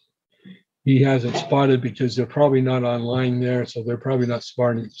 He hasn't spotted because they're probably not online there, so they're probably not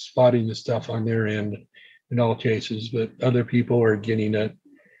spotting the stuff on their end in all cases, but other people are getting it.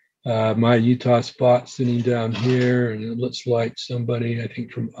 My Utah spot sitting down here, and it looks like somebody, I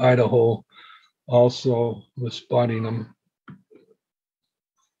think from Idaho, also was spotting them.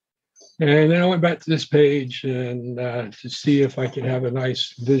 And then I went back to this page and to see if I could have a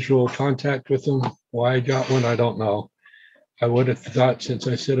nice visual contact with them. Why I got one, I don't know. I would have thought, since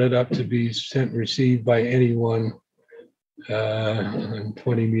I set it up to be sent and received by anyone 20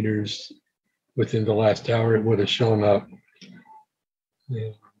 meters within the last hour, it would have shown up.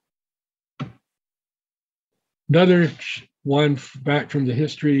 Yeah. Another one back from the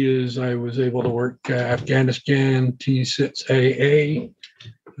history is I was able to work Afghanistan T6AA.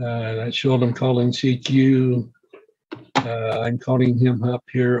 I showed him calling CQ. I'm calling him up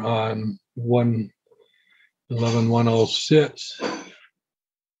here on 11106,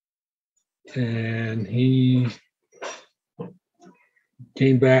 and he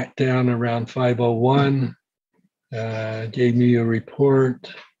came back down around 501, gave me a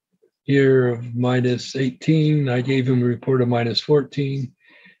report here of -18. I gave him a report of -14.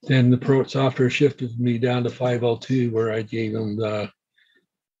 Then the software shifted me down to 502, where I gave him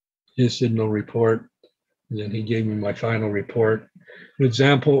his signal report. And then he gave me my final report. An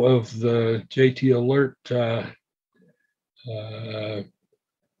example of the JT Alert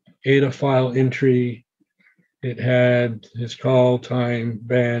ADA file entry. It had his call time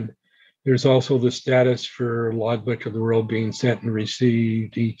band. There's also the status for logbook of the world being sent and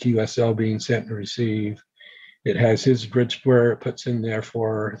received, EQSL being sent and received. It has his grid square, it puts in there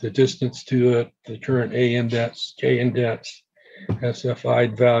for the distance to it, the current A index, K index, SFI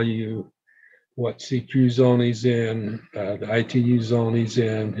value, what CQ zone he's in, the ITU zone he's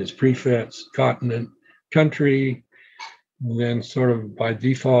in, his prefix, continent, country. And then sort of by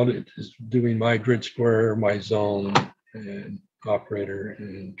default, it is doing my grid square, my zone, and operator.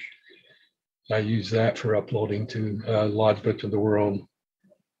 And I use that for uploading to Logbook of the World.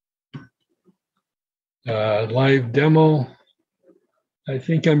 Live demo. I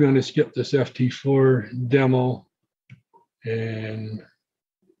think I'm going to skip this FT4 demo. And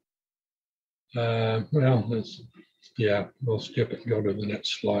well, we'll skip it and go to the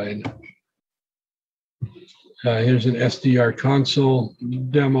next slide. Here's an SDR console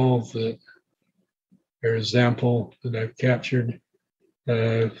demo, or example that I've captured.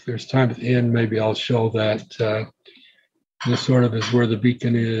 If there's time at the end, maybe I'll show that this sort of is where the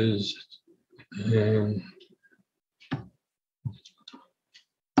beacon is.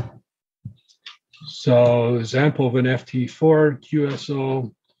 So example of an FT4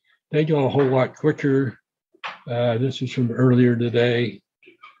 QSO, they go a whole lot quicker. This is from earlier today.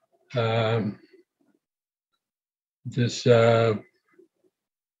 This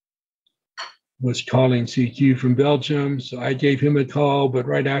was calling CQ from Belgium, so I gave him a call, but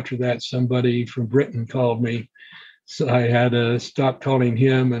right after that, somebody from Britain called me. So I had to stop calling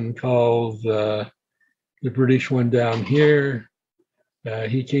him and call the British one down here.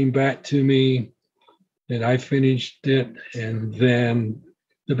 He came back to me, and I finished it, and then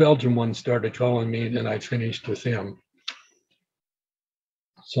the Belgian one started calling me, and then I finished with him.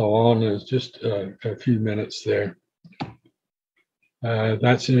 So all in just a few minutes there.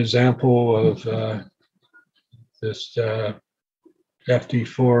 That's an example of this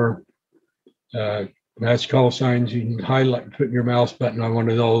FT4 match call signs. You can highlight, put your mouse button on one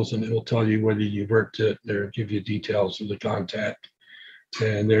of those, and it will tell you whether you worked it or give you details of the contact.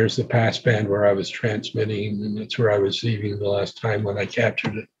 And there's the passband where I was transmitting, and that's where I was leaving the last time when I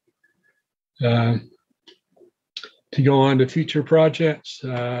captured it. To go on to future projects,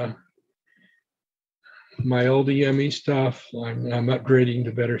 my old EME stuff, I'm upgrading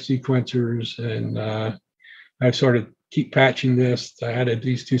to better sequencers, and I've sort of keep patching this. I added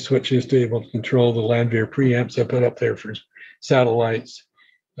these two switches to be able to control the Landwehr preamps I put up there for satellites.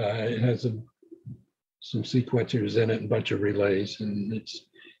 It has some sequencers in it and a bunch of relays, and it's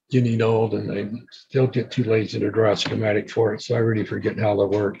getting old, and I still get too lazy to draw a schematic for it, so I really forget how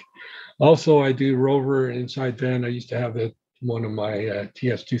they work. Also, I do rover inside van. I used to have one of my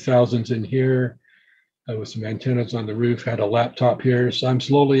TS-2000s in here with some antennas on the roof, had a laptop here. So I'm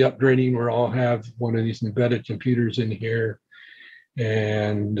slowly upgrading where I'll have one of these embedded computers in here.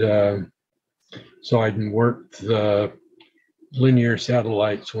 And so I can work the linear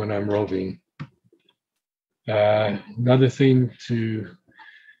satellites when I'm roving. Another thing to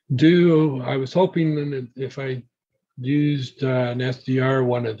do, I was hoping that if I used an SDR,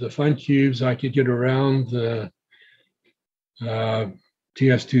 one of the fun cubes, I could get around the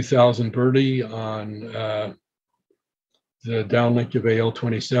TS-2000 Birdie on the downlink of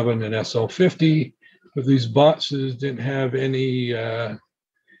AL27 and SL50, but these boxes didn't have any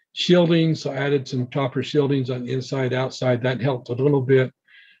shielding, so I added some copper shieldings on the inside, outside. That helped a little bit,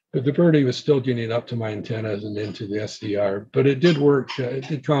 but the Birdie was still getting up to my antennas and into the SDR, but it did work. It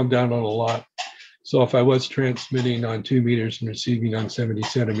did calm down on a lot. So if I was transmitting on 2 meters and receiving on 70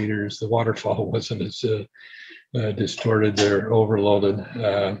 centimeters, the waterfall wasn't as distorted or overloaded.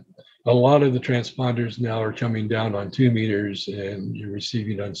 A lot of the transponders now are coming down on 2 meters and you're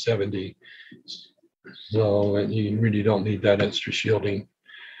receiving on 70. So you really don't need that extra shielding.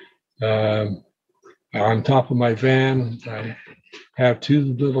 On top of my van, I have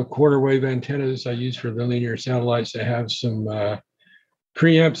 2 little quarter-wave antennas I use for the linear satellites. I have some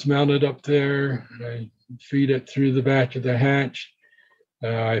preamps mounted up there. I feed it through the back of the hatch.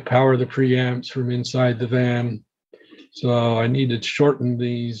 I power the preamps from inside the van. So I need to shorten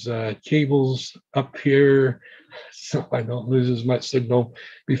these cables up here so I don't lose as much signal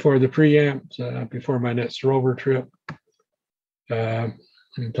before the preamps, before my next rover trip. I'm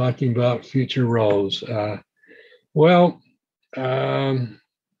talking about future rows.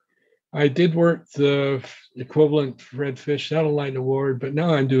 I did work the equivalent Redfish Satellite Award, but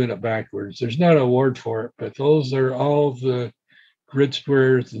now I'm doing it backwards. There's not an award for it, but those are all the grid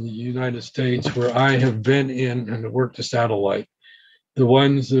squares in the United States where I have been in and worked a satellite. The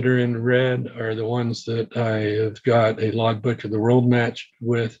ones that are in red are the ones that I have got a logbook of the world match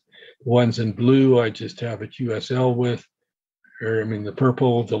with. The ones in blue, I just have a QSL with, or I mean the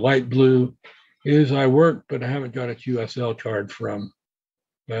purple, the light blue is I work, but I haven't got a QSL card from.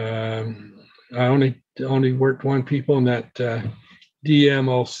 I only worked one people in that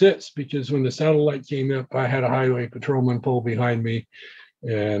DM06 because when the satellite came up, I had a highway patrolman pull behind me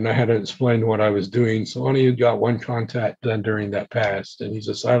and I had to explain what I was doing. So I only got one contact done during that pass, and he's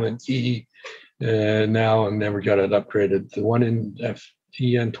a silent key. And now I've never got it upgraded. The one in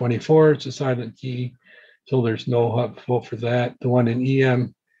FEN24, it's a silent key. So there's no hub for that. The one in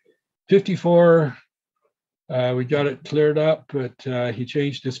EM54, we got it cleared up, but he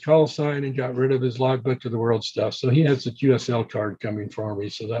changed his call sign and got rid of his logbook to the world stuff. So he has a QSL card coming for me,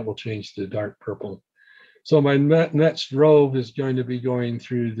 so that will change to dark purple. So my next rove is going to be going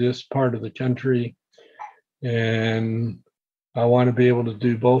through this part of the country, and I want to be able to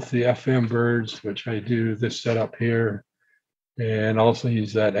do both the FM birds, which I do this setup here, and also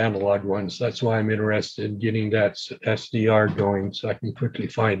use that analog one. So that's why I'm interested in getting that SDR going so I can quickly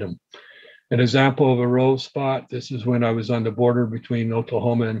find them. An example of a rove spot, this is when I was on the border between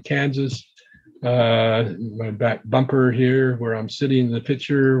Oklahoma and Kansas. My back bumper here where I'm sitting in the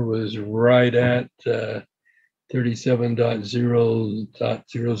picture was right at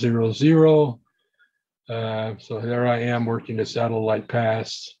 37.0.000. So there I am working a satellite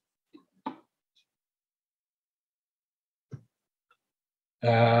pass.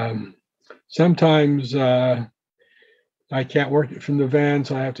 Sometimes I can't work it from the van,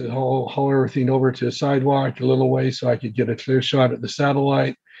 so I have to haul everything over to a sidewalk a little way so I could get a clear shot at the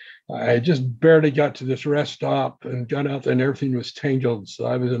satellite. I just barely got to this rest stop and got out there and everything was tangled. So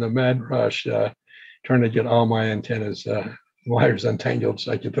I was in a mad rush trying to get all my antennas wires untangled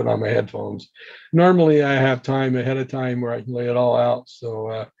so I could put on my headphones. Normally I have time ahead of time where I can lay it all out.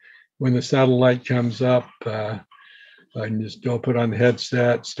 So when the satellite comes up, I can just go put on the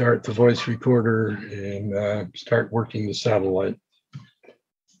headset, start the voice recorder, and start working the satellite.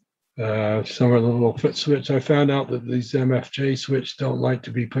 Some of the little foot switch, I found out that these MFJ switch don't like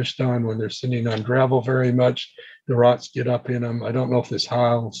to be pushed on when they're sitting on gravel very much. The rots get up in them. I don't know if this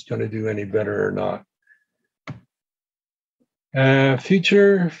Heil is going to do any better or not.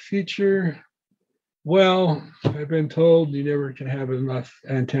 Future. Well, I've been told you never can have enough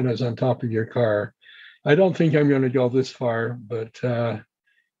antennas on top of your car. I don't think I'm going to go this far, but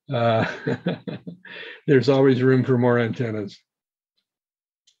there's always room for more antennas.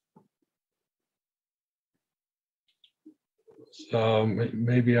 So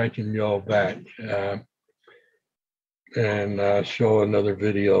maybe I can go back and show another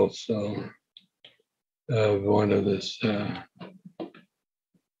video. So of one of this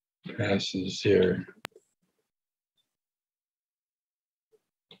passes here.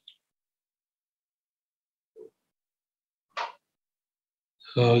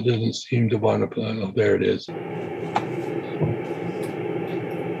 So it doesn't seem to want to play. Oh, there it is.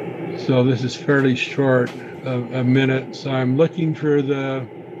 So this is fairly short, a minute. So I'm looking for the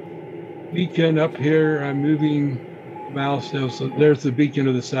beacon up here. I'm moving mouse. So there's the beacon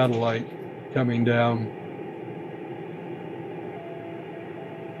of the satellite coming down.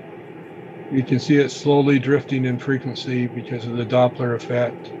 You can see it slowly drifting in frequency because of the Doppler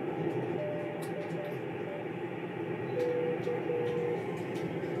effect.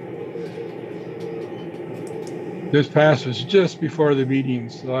 This pass was just before the meeting,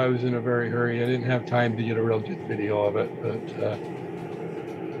 so I was in a very hurry. I didn't have time to get a real good video of it, but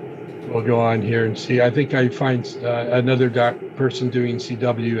we'll go on here and see. I think I find another person doing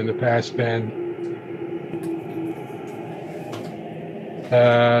CW in the passband.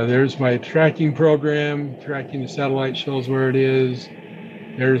 There's my tracking program. Tracking the satellite shows where it is.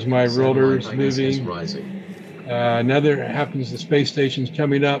 There's my rotors moving. Another happens, the space station's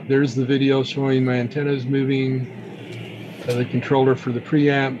coming up. There's the video showing my antennas moving. The controller for the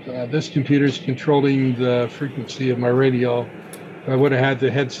preamp. This computer is controlling the frequency of my radio. If I would have had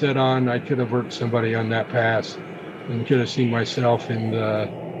the headset on, I could have worked somebody on that pass and could have seen myself in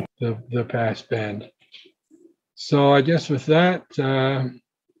the pass band. So I guess with that,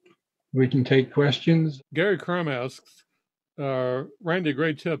 we can take questions. Gary Crum asks, Randy,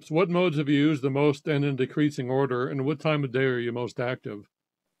 great tips. What modes have you used the most and in decreasing order, and what time of day are you most active?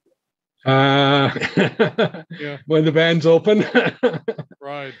 Yeah. When the band's open.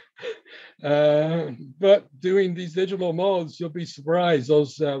 Right. But doing these digital modes, you'll be surprised.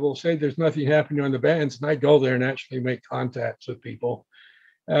 Those will say there's nothing happening on the bands, and I go there and actually make contacts with people.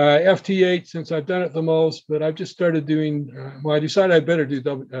 FT8, since I've done it the most, but I've just started doing, well, I decided I better do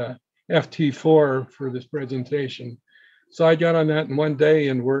FT4 for this presentation. So I got on that in one day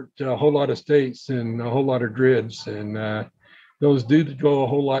and worked a whole lot of states and a whole lot of grids, and those do go a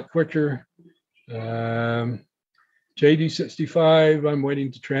whole lot quicker. JD65, I'm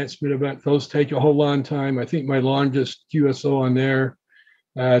waiting to transmit about. Those take a whole long time. I think my longest QSO on there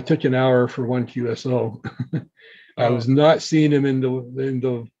took an hour for one QSO. I was not seeing him in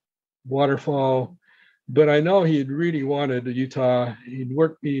the waterfall, but I know he had really wanted Utah. He'd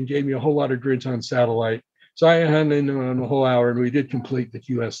worked me and gave me a whole lot of grids on satellite. So I had in on a whole hour, and we did complete the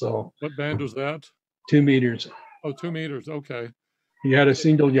QSO. What band was that? 2 meters. Oh, 2 meters. Okay. He had a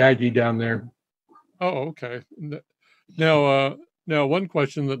single Yagi down there. Oh, okay. Now, one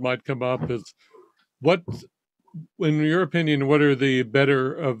question that might come up is, what, in your opinion, what are the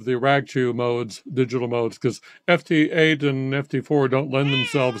better of the RAG2 modes, digital modes? Because FT8 and FT4 don't lend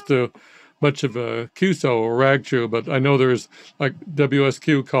themselves to much of a QSO or RAG2, but I know there's like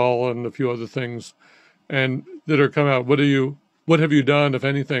WSQ call and a few other things, and that are coming out. What have you done, if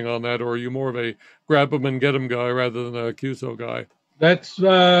anything, on that, or are you more of a grab them and get them guy rather than a QSO guy? That's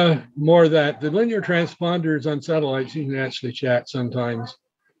more that the linear transponders on satellites, you can actually chat sometimes.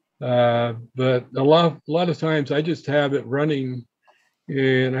 But a lot of times I just have it running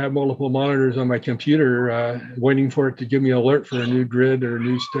and I have multiple monitors on my computer waiting for it to give me an alert for a new grid or a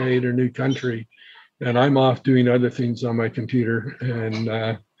new state or new country. And I'm off doing other things on my computer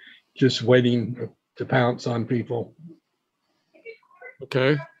and just waiting to pounce on people.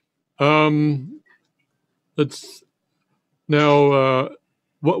 Okay. Let's now,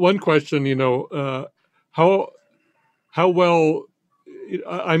 one question, how well,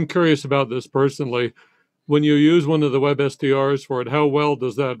 I'm curious about this personally. When you use one of the web SDRs for it, how well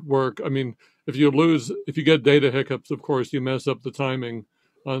does that work? I mean, if you get data hiccups, of course, you mess up the timing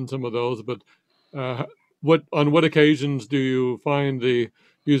on some of those, but on what occasions do you find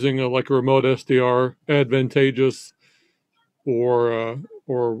using like a remote SDR advantageous or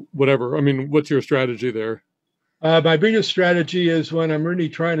whatever? I mean, what's your strategy there? My biggest strategy is when I'm really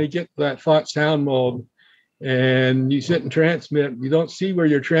trying to get that thought sound mode and you sit and transmit, you don't see where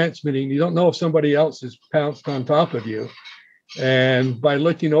you're transmitting. You don't know if somebody else has pounced on top of you. And by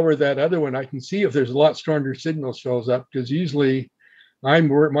looking over that other one, I can see if there's a lot stronger signal shows up, because usually my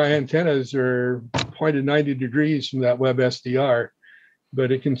antennas are pointed 90 degrees from that web SDR,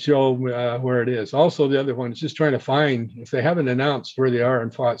 but it can show where it is. Also, the other one is just trying to find, if they haven't announced where they are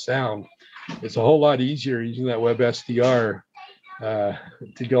in thought sound, it's a whole lot easier using that web SDR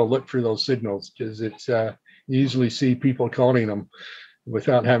to go look for those signals, because it's you usually see people calling them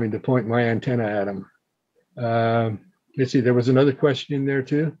without having to point my antenna at them. let's see, there was another question in there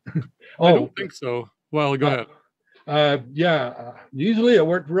too. I don't think so. Well, go ahead. Usually it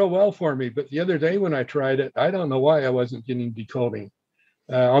worked real well for me, but the other day when I tried it, I don't know why I wasn't getting decoding.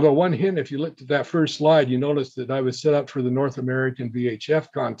 Although one hint, if you looked at that first slide, you noticed that I was set up for the North American VHF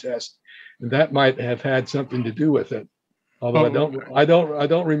contest, and that might have had something to do with it. Although I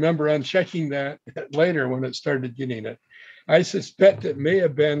don't remember unchecking that later when it started getting it. I suspect it may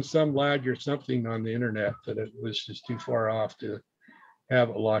have been some lag or something on the internet, that it was just too far off to have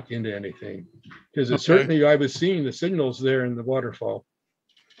it lock into anything. Because certainly I was seeing the signals there in the waterfall.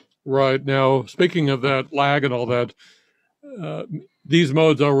 Right. Now, speaking of that lag and all that, these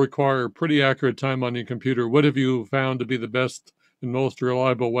modes all require pretty accurate time on your computer. What have you found to be the best and most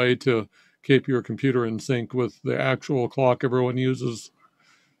reliable way to keep your computer in sync with the actual clock everyone uses?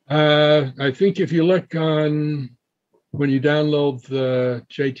 I think if you look on, when you download the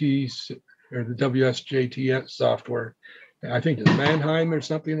JTs or the WSJT software, I think it's Mannheim or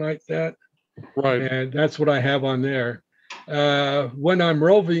something like that. Right. And that's what I have on there. When I'm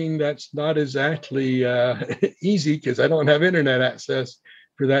roving, that's not exactly easy because I don't have internet access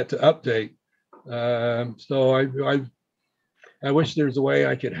for that to update. So I wish there's a way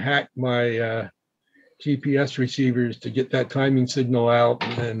I could hack my GPS receivers to get that timing signal out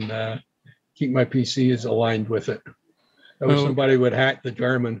and then keep my PC as aligned with it. I wish somebody would hack the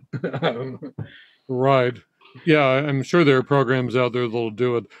Garmin. Right. Yeah, I'm sure there are programs out there that'll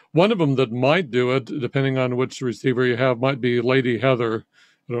do it. One of them that might do it, depending on which receiver you have, might be Lady Heather.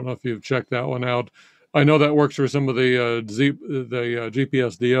 I don't know if you've checked that one out. I know that works for some of the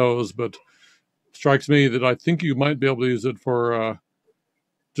GPS DOs, but strikes me that I think you might be able to use it for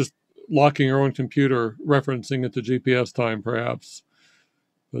just locking your own computer, referencing it to GPS time, perhaps.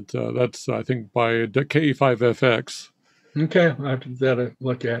 But that's, I think, by KE5FX. Okay, I'll have to give that a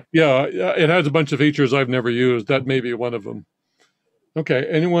look at. Yeah, it has a bunch of features I've never used. That may be one of them. Okay,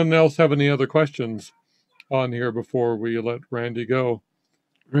 anyone else have any other questions on here before we let Randy go?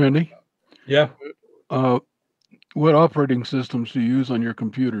 Randy? Yeah. What operating systems do you use on your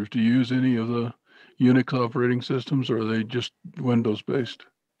computers? Do you use any of the Unix operating systems, or are they just Windows-based?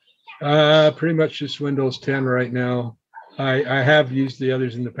 Pretty much just Windows 10 right now. I have used the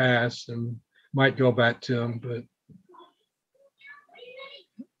others in the past and might go back to them, but.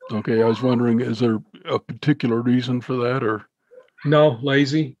 Okay, I was wondering, is there a particular reason for that, or? No,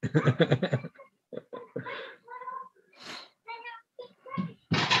 lazy.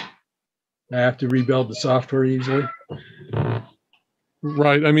 I have to rebuild the software usually.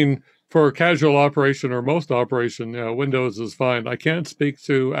 Right. I mean, for casual operation or most operation, Windows is fine. I can't speak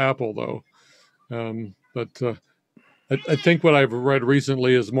to Apple, though. But I think what I've read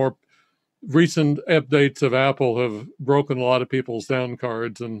recently is more recent updates of Apple have broken a lot of people's sound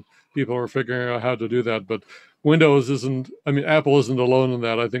cards, and people are figuring out how to do that. But Windows isn't, I mean, Apple isn't alone in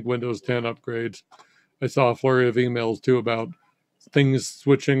that. I think Windows 10 upgrades. I saw a flurry of emails, too, about things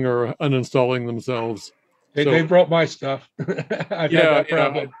switching or uninstalling themselves. They broke my stuff. I've had that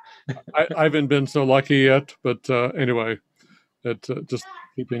problem. I haven't been so lucky yet, but anyway, just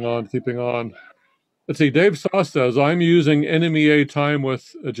keeping on. Let's see, Dave Sauce says, I'm using NMEA time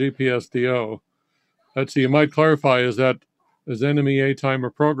with a GPS DO. Let's see, you might clarify, is NMEA time a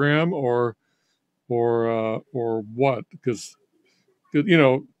program or what? Because, you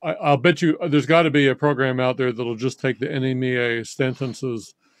know, I'll bet you there's got to be a program out there that'll just take the NMEA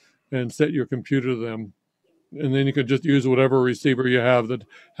sentences and set your computer to them. And then you could just use whatever receiver you have that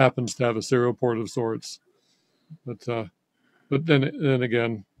happens to have a serial port of sorts. But then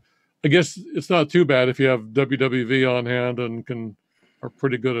again, I guess it's not too bad if you have WWV on hand and are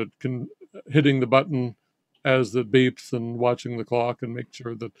pretty good at hitting the button as it beeps and watching the clock and make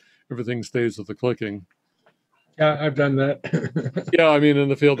sure that everything stays with the clicking. Yeah, I've done that. Yeah, I mean, in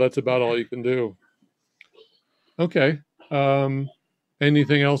the field, that's about all you can do. Okay.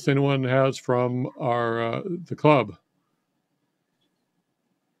 Anything else anyone has from the club?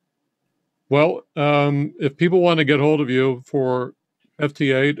 Well, if people want to get hold of you for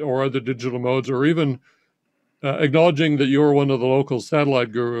FT8 or other digital modes, or even acknowledging that you're one of the local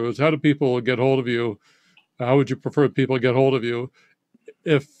satellite gurus, how do people get hold of you? How would you prefer people get hold of you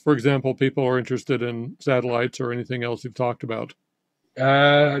if, for example, people are interested in satellites or anything else you've talked about?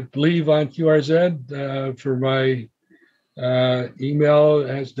 I believe on QRZ for my email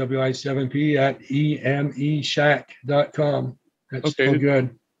as WI7P at emeshack.com. That's still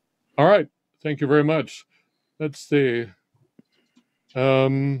good. All right. Thank you very much. Let's see.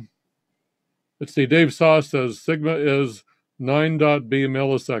 Dave Sauce says sigma is 9.b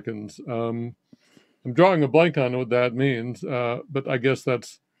milliseconds. I'm drawing a blank on what that means, but I guess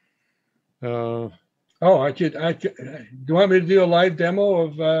that's Oh, do you want me to do a live demo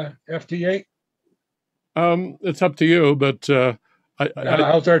of FT8? It's up to you, but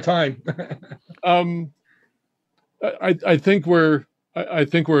How's our time? I think we're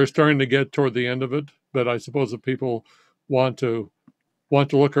starting to get toward the end of it. But I suppose if people want to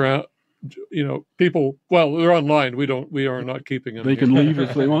look around, people. Well, they're online. We are not keeping them. They can leave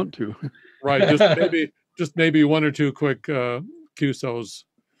if they want to. Right. Just maybe one or two quick QSOs.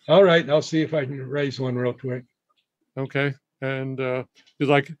 All right. I'll see if I can raise one real quick. Okay. And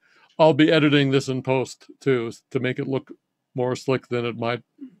because I'll be editing this in post too to make it look more slick than it might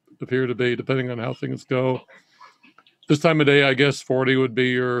appear to be, depending on how things go. This time of day, I guess 40 would be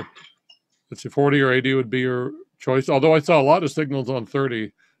your. Let's see, 40 or 80 would be your choice. Although I saw a lot of signals on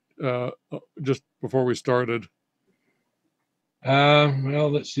 30 just before we started.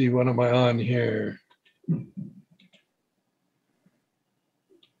 Well, let's see. What am I on here?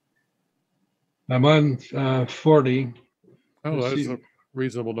 I'm on 40. Oh, that's a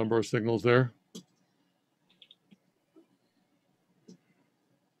reasonable number of signals there.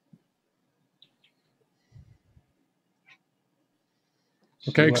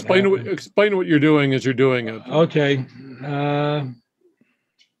 Okay, explain what you're doing as you're doing it. Okay.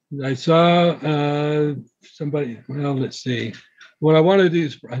 I saw somebody. Well, let's see. What I want to do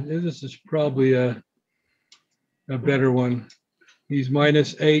is this is probably a better one. He's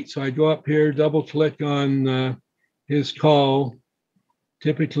 -8, so I go up here, double click on his call.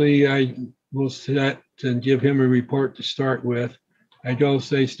 Typically, I will set and give him a report to start with. I go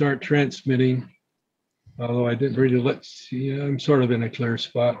say start transmitting. Although I didn't really, let's see, I'm sort of in a clear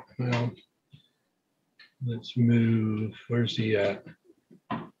spot. Well, let's move. Where's he at?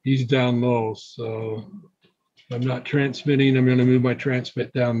 He's down low, so if I'm not transmitting, I'm going to move my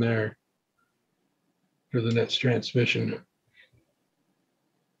transmit down there for the next transmission.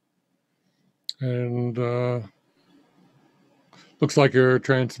 And looks like you're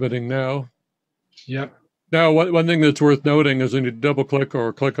transmitting now. Yep. Now, one thing that's worth noting is when you double click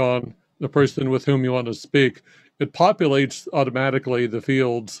or click on the person with whom you want to speak, it populates automatically the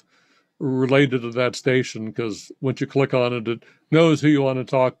fields related to that station, because once you click on it, it knows who you want to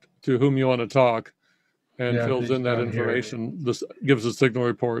talk to, whom you want to talk, and fills in that information. Here. This gives the signal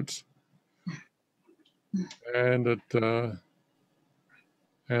reports. And it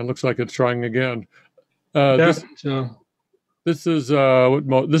looks like it's trying again. This is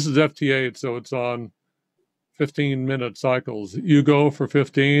FT8, so it's on 15-minute cycles. You go for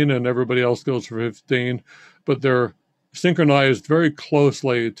 15 and everybody else goes for 15, but they're synchronized very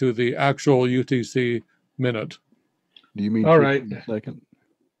closely to the actual UTC minute. Do you mean all right second?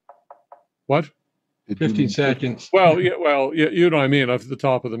 What? 15 seconds. Well, yeah, you know what I mean, off the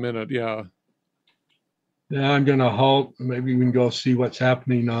top of the minute, yeah. Yeah, I'm gonna halt. Maybe we can go see what's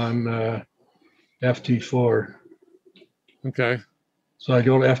happening on FT4. Okay. So I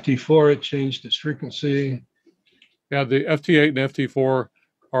go to FT4, it changed its frequency. Yeah, the FT8 and FT4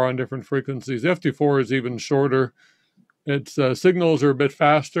 are on different frequencies. FT4 is even shorter. Its signals are a bit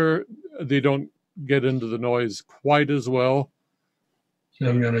faster. They don't get into the noise quite as well. So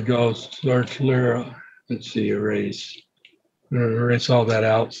I'm going to go start clear. Let's see, erase. I'm going to erase all that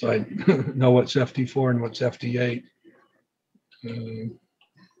out so I know what's FT4 and what's FT8.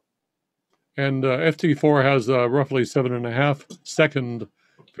 And FT4 has a roughly 7.5 second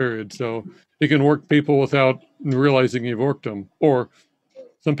period. So you can work people without realizing you've worked them. Or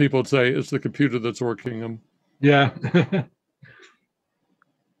some people would say it's the computer that's working them. Yeah.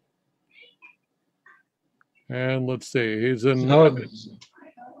 And let's see, he's in.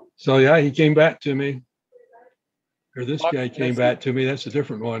 So yeah, he came back to me. Or this guy came back to me. That's a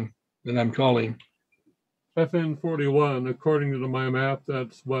different one than I'm calling. FN41, according to my map,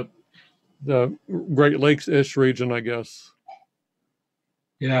 that's what the Great Lakes-ish region, I guess.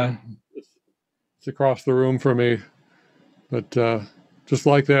 Yeah. It's across the room from me. But just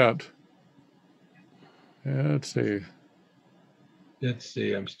like that. Yeah, let's see. Let's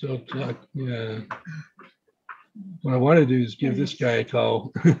see. I'm still talking. Yeah. What I want to do is give this guy a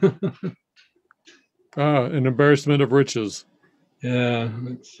call. An embarrassment of riches. Yeah.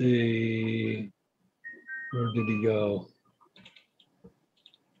 Let's see. Where did he go?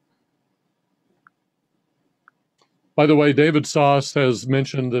 By the way, David Sauce has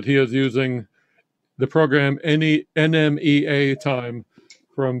mentioned that he is using the program NMEA time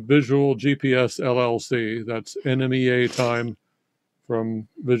from Visual GPS LLC. That's NMEA time from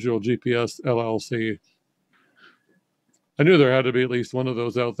Visual GPS LLC. I knew there had to be at least one of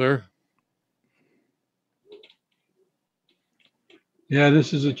those out there. Yeah,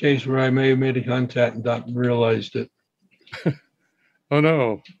 this is a case where I may have made a contact and not realized it. Oh,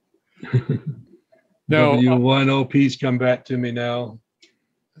 no. Now, W1OP's come back to me now.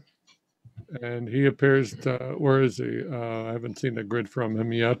 and he appears to, where is he? I haven't seen a grid from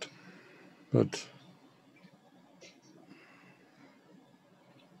him yet, but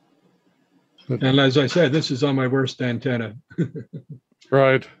And as I said, this is on my worst antenna.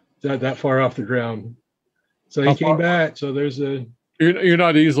 right. That far off the ground. So he How came far? back. So there's a You're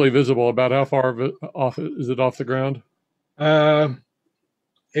not easily visible. About how far off is it off the ground?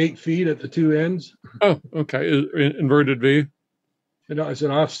 8 feet at the two ends. Oh, okay. Inverted V. It's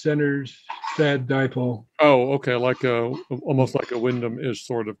an off-center fed dipole. Oh, okay. Like almost like a Wyndham-ish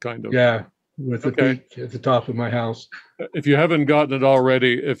sort of kind of. Yeah, with the Okay. peak at the top of my house. If you haven't gotten it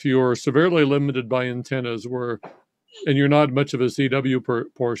already, if you're severely limited by antennas and you're not much of a CW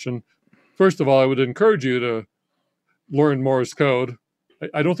portion, first of all, I would encourage you to learn Morse code.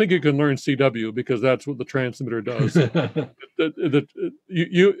 I don't think you can learn CW because that's what the transmitter does. The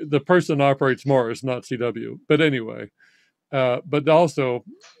person operates Morse, not CW. But anyway, but also,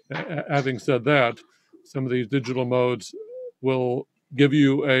 having said that, some of these digital modes will give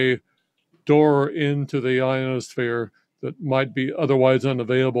you a door into the ionosphere that might be otherwise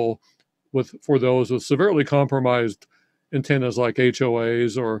unavailable for those with severely compromised antennas like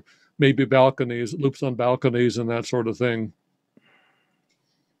HOAs or maybe balconies, loops on balconies and that sort of thing.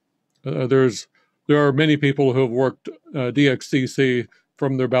 There are many people who have worked DXCC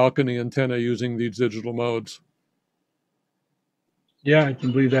from their balcony antenna using these digital modes. Yeah, I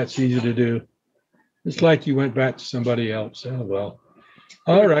can believe that's easy to do. It's like you went back to somebody else. Oh, well.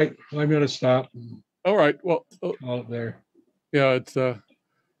 All right. I'm going to stop. All right. Well, Call it there. yeah, it's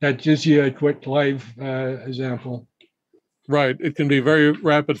That gives you a quick live example. right. It can be very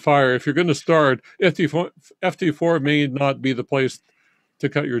rapid fire. If you're going to start, FT4 may not be the place to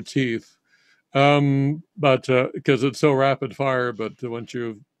cut your teeth, but because it's so rapid fire. But once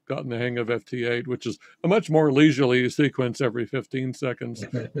you've gotten the hang of FT8, which is a much more leisurely sequence every 15 seconds.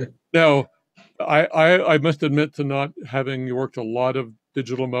 Now, I must admit to not having worked a lot of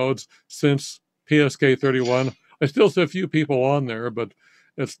digital modes since PSK 31. I still see a few people on there, but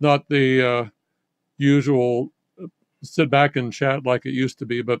it's not the usual sit back and chat like it used to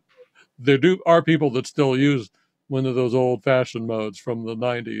be. But there are people that still use one of those old-fashioned modes from the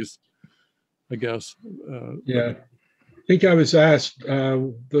 90s, I guess. Yeah. I think I was asked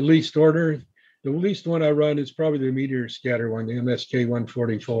the least order. The least one I run is probably the meteor scatter one, the MSK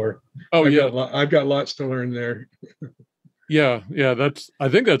 144. Oh, yeah. I've got lots to learn there. Yeah. I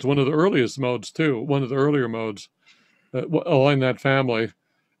think that's one of the earliest modes too. One of the earlier modes along that family.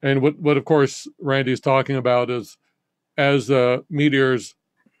 And what of course Randy's talking about is as meteors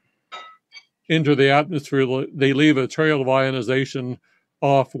enter the atmosphere, they leave a trail of ionization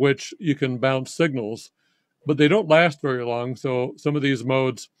off which you can bounce signals, but they don't last very long. So some of these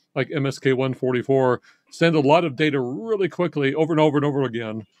modes, like MSK 144, send a lot of data really quickly over and over and over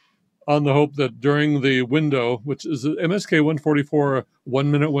again, on the hope that during the window, which is MSK 144 a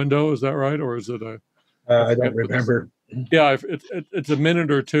 1 minute window, is that right? Or is it I don't remember. Yeah, it's a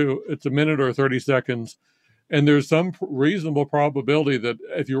minute or two. It's a minute or 30 seconds. And there's some reasonable probability that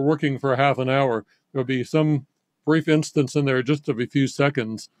if you're working for half an hour, there'll be some brief instance in there just of a few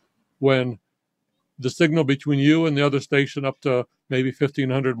seconds when the signal between you and the other station up to maybe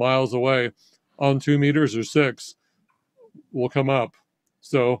 1,500 miles away on 2 meters or 6 will come up.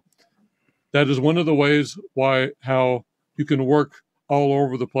 So that is one of the ways how you can work all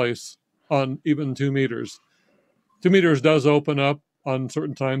over the place on even 2 meters. 2 meters does open up on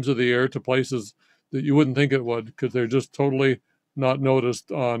certain times of the year to places that you wouldn't think it would because they're just totally not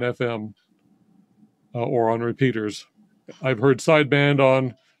noticed on FM or on repeaters. I've heard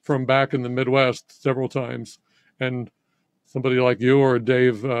sideband from back in the Midwest several times, and somebody like you or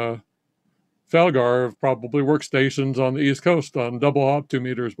Dave Felgar have probably worked stations on the East Coast on double hop 2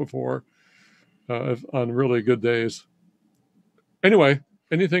 meters before on really good days. Anyway,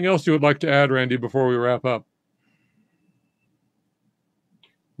 anything else you would like to add, Randy, before we wrap up?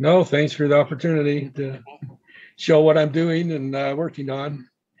 No, thanks for the opportunity to show what I'm doing and working on.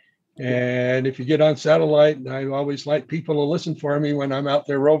 And if you get on satellite, I always like people to listen for me when I'm out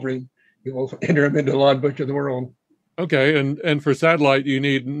there roving. You will enter them into the logbook of the world. Okay, and for satellite, you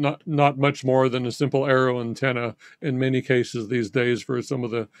need not much more than a simple arrow antenna in many cases these days for some of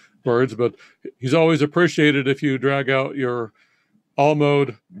the birds. But he's always appreciated if you drag out your all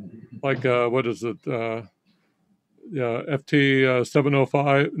mode, like what is it? FT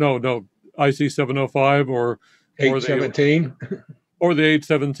 705? No, IC 705 or 817 or the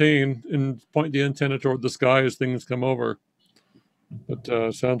 817, and point the antenna toward the sky as things come over.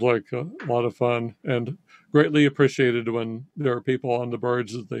 But sounds like a lot of fun and greatly appreciated when there are people on the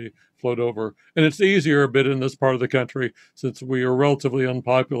birds as they float over. And it's easier a bit in this part of the country since we are relatively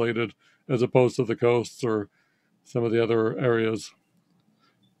unpopulated as opposed to the coasts or some of the other areas.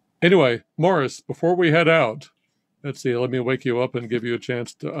 Anyway, Morris, before we head out, let's see, let me wake you up and give you a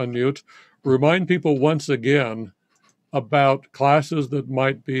chance to unmute. Remind people once again about classes that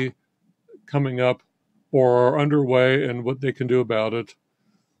might be coming up or are underway and what they can do about it.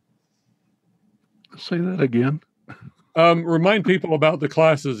 Say that again. Remind people about the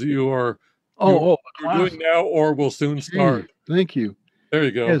classes you are you're doing now or will soon start. Thank you. There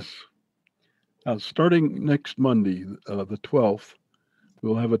you go. Yes. Starting next Monday, the 12th,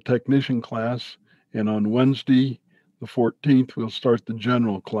 we'll have a technician class, and on Wednesday, the 14th, we'll start the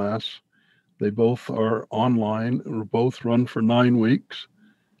general class. They both are online, or both run for 9 weeks.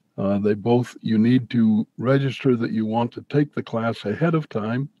 You need to register that you want to take the class ahead of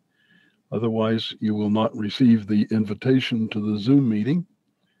time. Otherwise, you will not receive the invitation to the Zoom meeting.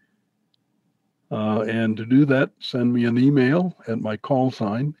 And to do that, send me an email at my call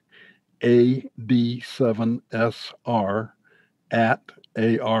sign,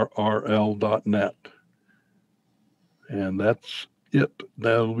 ad7sr@arrl.net. And that's it.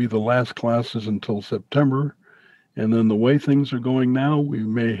 That'll be the last classes until September. And then the way things are going now, we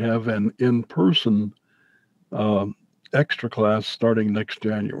may have an in-person extra class starting next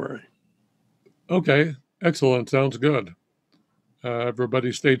January. Okay, excellent. Sounds good.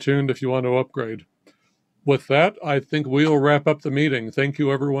 Everybody stay tuned if you want to upgrade. With that, I think we'll wrap up the meeting. Thank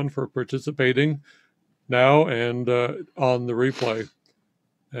you, everyone, for participating now and on the replay.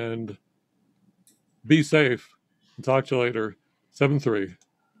 And be safe. Talk to you later. 7-3.